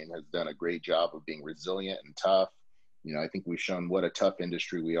supply chain has done a great job of being resilient and tough. I think we've shown what a tough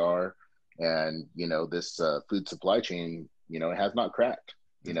industry we are. And, this food supply chain, it has not cracked.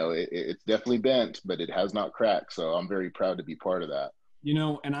 It's definitely bent, but it has not cracked. So I'm very proud to be part of that.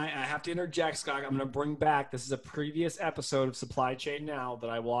 And I have to interject, Scott. I'm going to bring back, this is a previous episode of Supply Chain Now that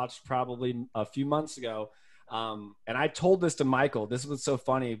I watched probably a few months ago. And I told this to Michael. This was so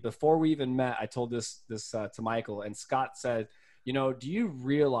funny. Before we even met, I told this to Michael, and Scott said, do you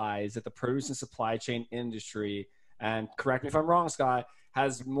realize that the produce and supply chain industry, and correct me if I'm wrong, Scott,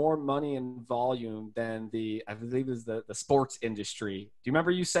 has more money and volume than I believe it was the sports industry. Do you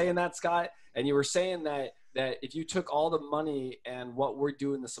remember you saying that, Scott? And you were saying that if you took all the money and what we're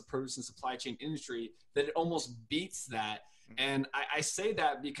doing in the produce and supply chain industry, that it almost beats that. And I say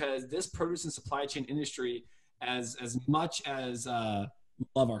that because this produce and supply chain industry, as much as we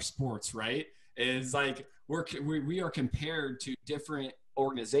love our sports, right, is like we are compared to different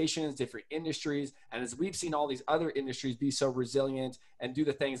organizations, different industries. And as we've seen all these other industries be so resilient and do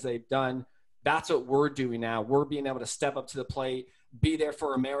the things they've done, that's what we're doing now. We're being able to step up to the plate, be there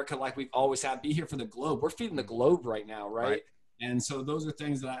for America like we've always had, be here for the globe. We're feeding the globe right now, right? And so those are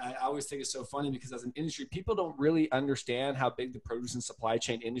things that I always think is so funny, because as an industry, people don't really understand how big the produce and supply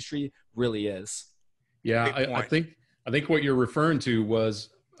chain industry really is. Yeah, I think what you're referring to was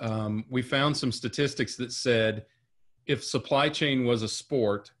we found some statistics that said if supply chain was a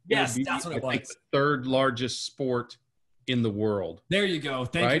sport, yes, it would be, that's what it was. the third largest sport in the world. There you go.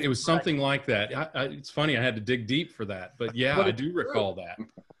 Thank you. It was something like that. It's funny. I had to dig deep for that, but yeah, I do recall that.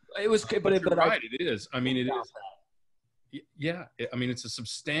 It was, but right. It is. I mean, it is. Yeah. I mean, it's a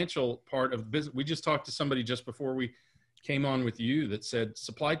substantial part of the business. We just talked to somebody just before we came on with you that said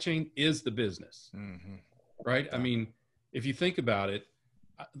supply chain is the business, right? I mean, if you think about it,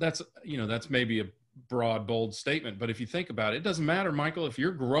 that's maybe a broad, bold statement, but if you think about it, it doesn't matter, Michael, if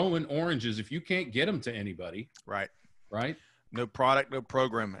you're growing oranges, if you can't get them to anybody, right? No product, no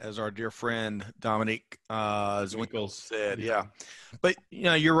program, as our dear friend Dominique Zwinkels said. Yeah. But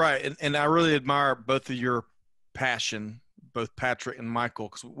you're right. And I really admire both of your passion, both Patrick and Michael,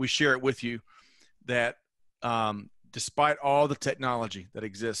 because we share it with you, that despite all the technology that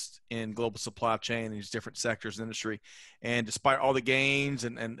exists in global supply chain and these different sectors of the industry, and despite all the gains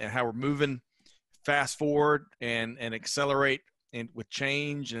and how we're moving fast forward and accelerate and with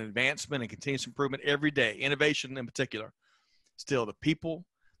change and advancement and continuous improvement every day, innovation in particular, still the people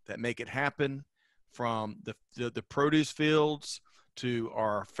that make it happen, from the produce fields to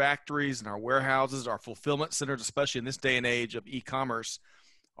our factories and our warehouses, our fulfillment centers, especially in this day and age of e-commerce,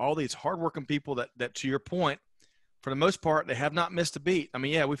 all these hardworking people that to your point, for the most part, they have not missed a beat. I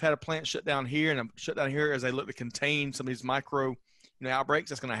mean, yeah, we've had a plant shut down here and a shut down here as they look to contain some of these micro outbreaks.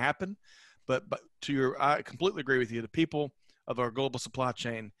 That's going to happen. But I completely agree with you. The people of our global supply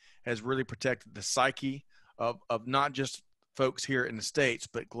chain has really protected the psyche of not just folks here in the States,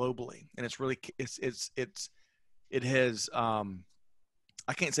 but globally. And it's really, it has,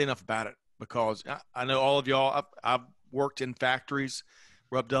 I can't say enough about it, because I know all of y'all, I've worked in factories,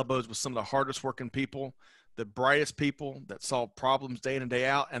 rubbed elbows with some of the hardest working people, the brightest people that solve problems day in and day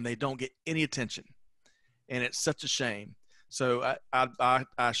out, and they don't get any attention. And it's such a shame. So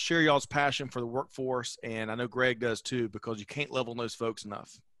I share y'all's passion for the workforce, and I know Greg does too, because you can't level those folks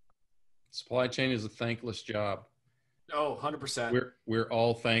enough. Supply chain is a thankless job. Oh, 100%. We're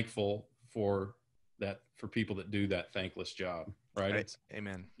all thankful for that, for people that do that thankless job, right?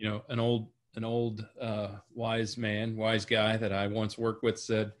 Amen. An old wise guy that I once worked with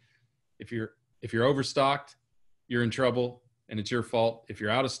said, if you're overstocked, you're in trouble and it's your fault. If you're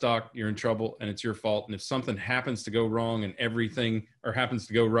out of stock, you're in trouble and it's your fault. And if something happens to go wrong and everything, or happens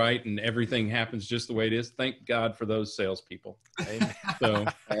to go right and everything happens just the way it is, thank God for those salespeople. Amen. So,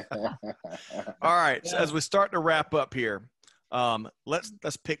 all right. So as we start to wrap up here,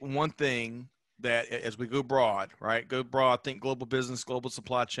 let's pick one thing that as we go broad, right? Go broad, think global business, global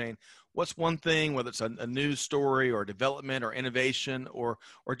supply chain. What's one thing, whether it's a news story or development or innovation or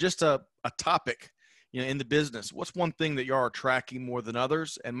just a topic, in the business, what's one thing that you are tracking more than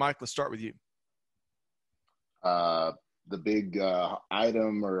others? And Mike, let's start with you. The big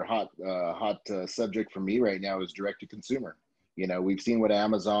item or hot subject for me right now is direct to consumer. We've seen what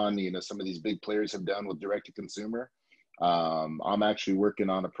Amazon, some of these big players have done with direct to consumer. I'm actually working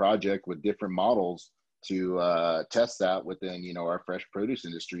on a project with different models to test that within, our fresh produce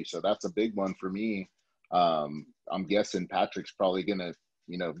industry. So that's a big one for me. I'm guessing Patrick's probably going to,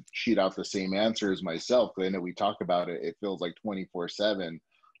 shoot out the same answer as myself. I know we talk about it. It feels like 24/7,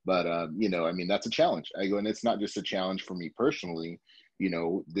 but that's a challenge. I go, and it's not just a challenge for me personally.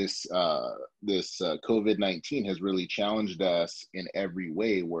 This COVID-19 has really challenged us in every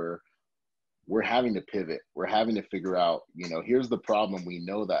way where we're having to pivot. We're having to figure out, here's the problem. We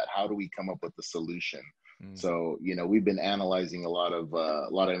know that. How do we come up with the solution? So, we've been analyzing a lot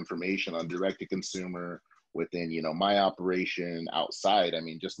of information on direct to consumer within, my operation outside. I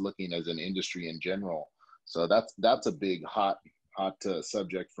mean, just looking as an industry in general. So that's a big hot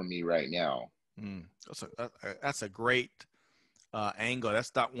subject for me right now. That's a great angle.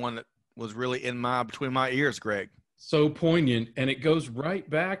 That's not one that was really between my ears, Greg. So poignant. And it goes right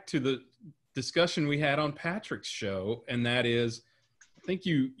back to the discussion we had on Patrick's show. And that is, I think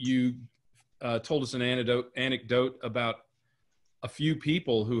you told us an anecdote about a few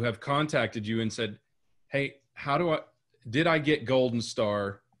people who have contacted you and said, hey, did I get Golden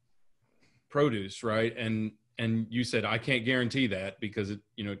Star produce, right? And you said, I can't guarantee that because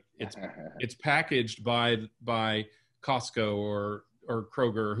it's packaged by Costco or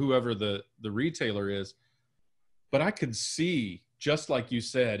Kroger or whoever the retailer is. But I could see, just like you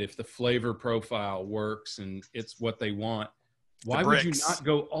said, if the flavor profile works and it's what they want, why would you not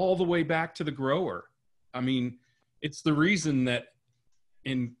go all the way back to the grower? I mean, it's the reason that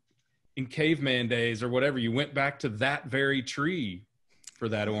in caveman days or whatever, you went back to that very tree for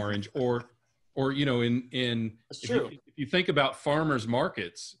that orange if you think about farmers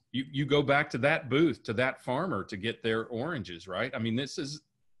markets, you go back to that booth, to that farmer to get their oranges, right? I mean,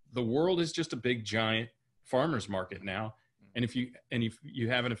 the world is just a big giant farmers market now. And if you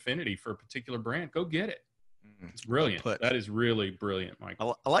have an affinity for a particular brand, go get it. It's brilliant. That is really brilliant, Mike.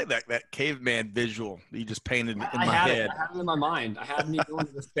 I like that caveman visual you just painted in my head. I had it in my mind. I had me going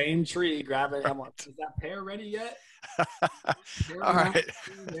to the same tree, grabbing it. I'm like, is that pear ready yet? All right.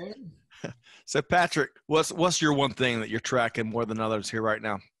 So Patrick, what's your one thing that you're tracking more than others here right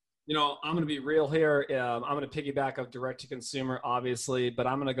now? I'm going to be real here. I'm going to piggyback up direct to consumer, obviously, but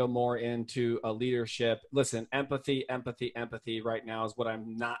I'm going to go more into a leadership. Listen, empathy right now is what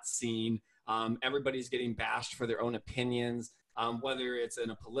I'm not seeing. Everybody's getting bashed for their own opinions, whether it's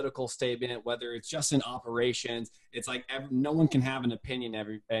in a political statement, whether it's just in operations. It's like no one can have an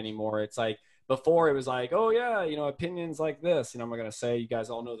opinion anymore. It's like before it was like, oh yeah, opinions like this. I'm not going to say you guys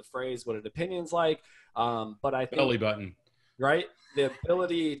all know the phrase, what an opinion's like. But I think belly button, right? The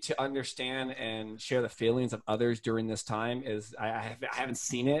ability to understand and share the feelings of others during this time is I haven't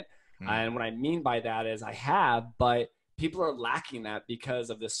seen it. And what I mean by that is I have, but people are lacking that because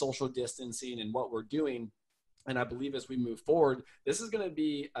of the social distancing and what we're doing. And I believe as we move forward, this is going to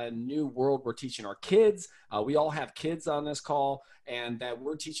be a new world we're teaching our kids. We all have kids on this call, and that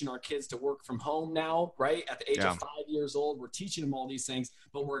we're teaching our kids to work from home now, right? At the age of 5 years old, we're teaching them all these things,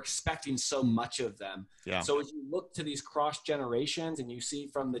 but we're expecting so much of them. Yeah. So as you look to these cross generations and you see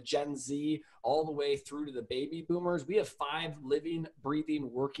from the Gen Z all the way through to the baby boomers, we have 5 living,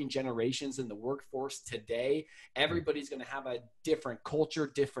 breathing, working generations in the workforce today. Everybody's going to have a different culture,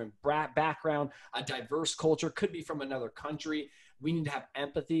 different background, a diverse culture, could be from another country. We need to have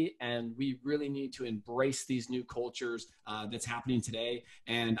empathy, and we really need to embrace these new cultures that's happening today.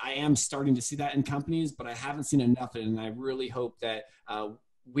 And I am starting to see that in companies, but I haven't seen enough of it. And I really hope that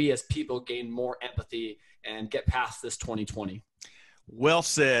we as people gain more empathy and get past this 2020. Well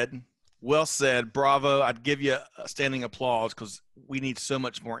said. Well said. Bravo. I'd give you a standing applause because we need so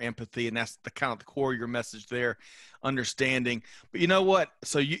much more empathy, and that's the kind of the core of your message there, understanding. But you know what?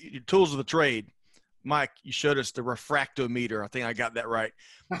 So your tools of the trade, Mike, you showed us the refractometer. I think I got that right.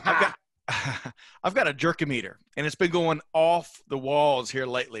 I've got a jerkometer, and it's been going off the walls here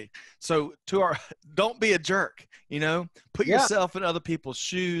lately. So don't be a jerk, put yourself in other people's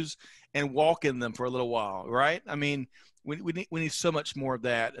shoes and walk in them for a little while, right? I mean, we need so much more of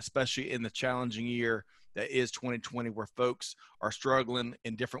that, especially in the challenging year that is 2020, where folks are struggling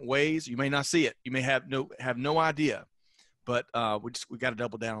in different ways. You may not see it. You may have no idea, but we got to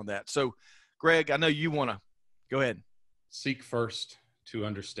double down on that. So, Greg, I know you want to go ahead. Seek first to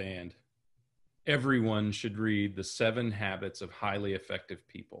understand. everyone should read The 7 Habits of Highly Effective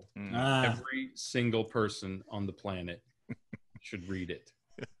People. Every single person on the planet should read it,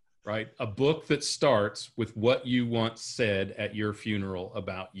 right? A book that starts with what you once said at your funeral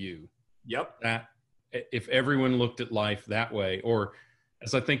about you. Yep. That if everyone looked at life that way, or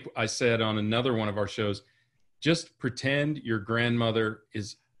as I think I said on another one of our shows, just pretend your grandmother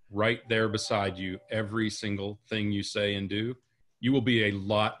is right there beside you every single thing you say and do. You will be a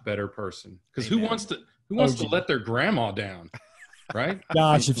lot better person. Because who wants to let their grandma down, right?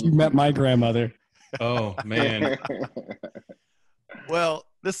 Gosh, if you met my grandmother. Oh man. Well,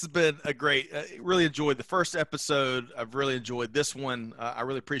 this has been a great. Really enjoyed the first episode. I've really enjoyed this one. I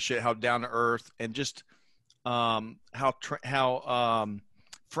really appreciate how down to earth and just how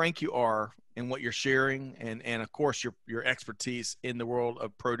frank you are in what you're sharing, and of course your expertise in the world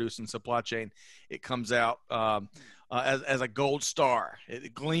of produce and supply chain. It comes out as a gold star,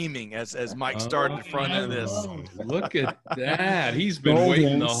 gleaming as Mike started the front end of this. Look at that! He's been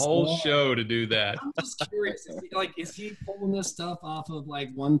waiting the whole show to do that. I'm just curious, is he pulling this stuff off of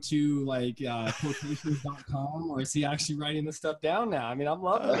quotations.com, or is he actually writing this stuff down now? I mean, I'm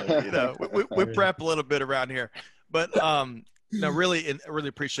loving it. We prep a little bit around here, but no, really, I really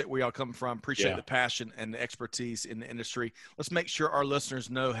appreciate where y'all come from. Appreciate the passion and the expertise in the industry. Let's make sure our listeners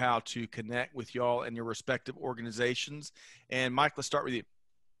know how to connect with y'all and your respective organizations. And Mike, let's start with you.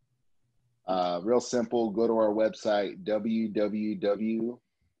 Real simple. Go to our website,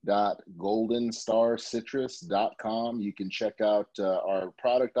 www.goldenstarcitrus.com. You can check out our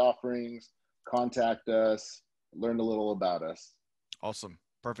product offerings, contact us, learn a little about us. Awesome.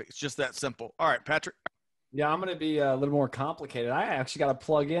 Perfect. It's just that simple. All right, Patrick. Yeah, I'm going to be a little more complicated. I actually got to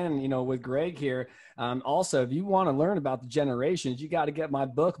plug in, with Greg here. Also, if you want to learn about the generations, you got to get my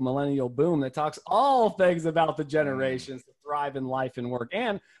book, Millennial Boom, that talks all things about the generations that thrive in life and work.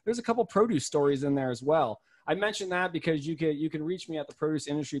 And there's a couple produce stories in there as well. I mentioned that because you can reach me at the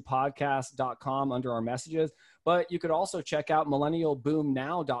produceindustrypodcast.com under our messages, but you could also check out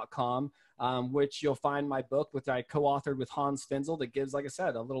millennialboomnow.com. Which you'll find my book, which I co-authored with Hans Finzel, that gives, like I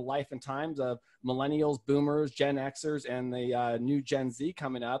said, a little life and times of millennials, boomers, Gen Xers, and the new Gen Z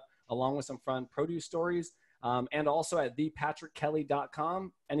coming up, along with some fun produce stories. And also at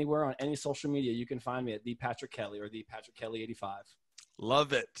thepatrickkelly.com. Anywhere on any social media, you can find me at thepatrickkelly or thepatrickkelly85.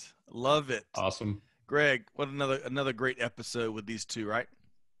 Love it. Love it. Awesome. Greg, what another great episode with these two, right?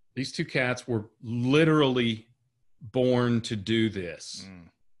 These two cats were literally born to do this.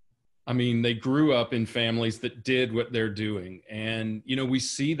 I mean, they grew up in families that did what they're doing. And, we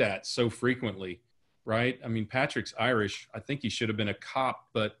see that so frequently, right? I mean, Patrick's Irish. I think he should have been a cop,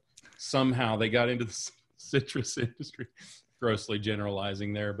 but somehow they got into the citrus industry. Grossly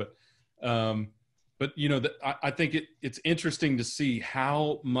generalizing there. But I think it's interesting to see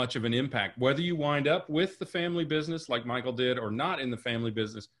how much of an impact, whether you wind up with the family business like Michael did or not in the family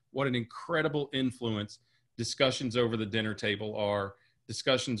business, what an incredible influence discussions over the dinner table are.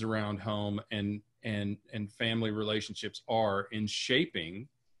 Discussions around home and family relationships are in shaping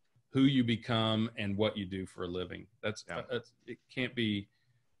who you become and what you do for a living. That's it can't be,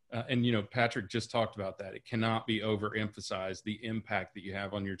 and Patrick just talked about that. It cannot be overemphasized, the impact that you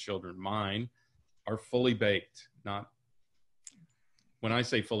have on your children. Mine are fully baked. Not when I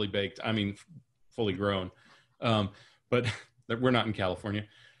say fully baked, I mean fully grown. But we're not in California.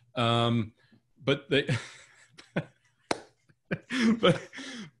 But they.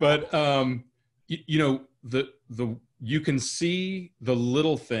 You can see the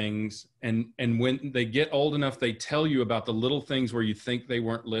little things, and when they get old enough, they tell you about the little things where you think they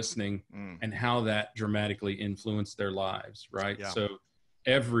weren't listening and how that dramatically influenced their lives, right? Yeah. So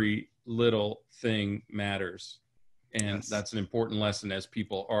every little thing matters. And that's an important lesson as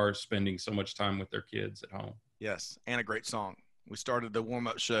people are spending so much time with their kids at home. Yes. And a great song. We started the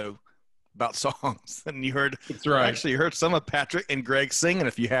warm-up show about songs, and you heard, that's right. Actually, you heard some of Patrick and Greg singing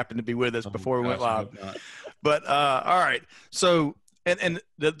if you happened to be with us before we went live. But all right. So, and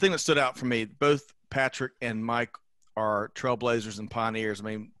the thing that stood out for me, both Patrick and Mike are trailblazers and pioneers. I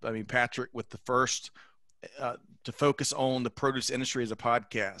mean, Patrick with the first to focus on the produce industry as a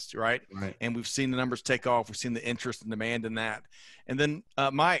podcast, right? And we've seen the numbers take off. We've seen the interest and demand in that. And then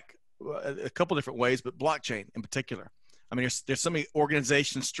Mike, a couple different ways, but blockchain in particular. I mean, there's so many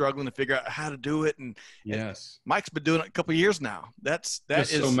organizations struggling to figure out how to do it, and Mike's been doing it a couple of years now. That is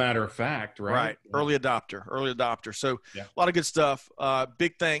so matter of fact, right? Right, yeah. Early adopter. So a lot of good stuff.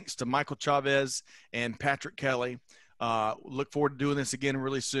 Big thanks to Michael Chavez and Patrick Kelly. Look forward to doing this again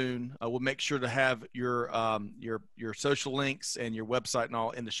really soon. We'll make sure to have your social links and your website and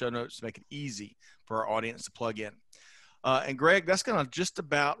all in the show notes to make it easy for our audience to plug in. And Greg, that's going to just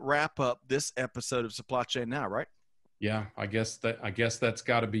about wrap up this episode of Supply Chain Now, right? Yeah, I guess that's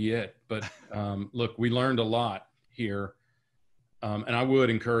got to be it. But look, we learned a lot here. And I would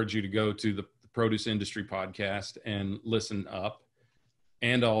encourage you to go to the Produce Industry Podcast and listen up,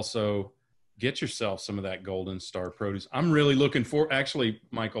 and also get yourself some of that Golden Star produce. I'm really looking for, actually,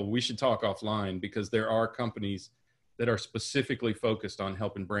 Michael, we should talk offline, because there are companies that are specifically focused on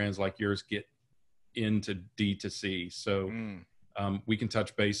helping brands like yours get into D2C. So we can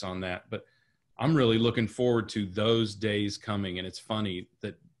touch base on that. But I'm really looking forward to those days coming. And it's funny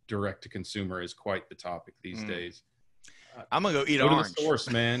that direct to consumer is quite the topic these days. I'm gonna go eat orange. To the source,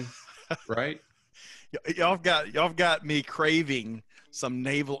 man. Right? Y'all got me craving some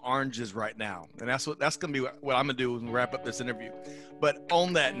navel oranges right now, and that's gonna be what I'm gonna do when we wrap up this interview. But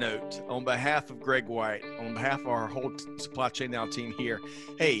on that note, on behalf of Greg White, on behalf of our whole Supply Chain Now team here,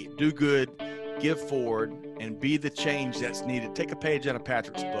 hey, do good, give forward, and be the change that's needed. Take a page out of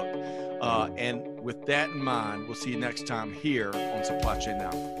Patrick's book. And with that in mind, we'll see you next time here on Supply Chain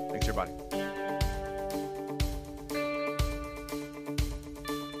Now. Thanks, everybody.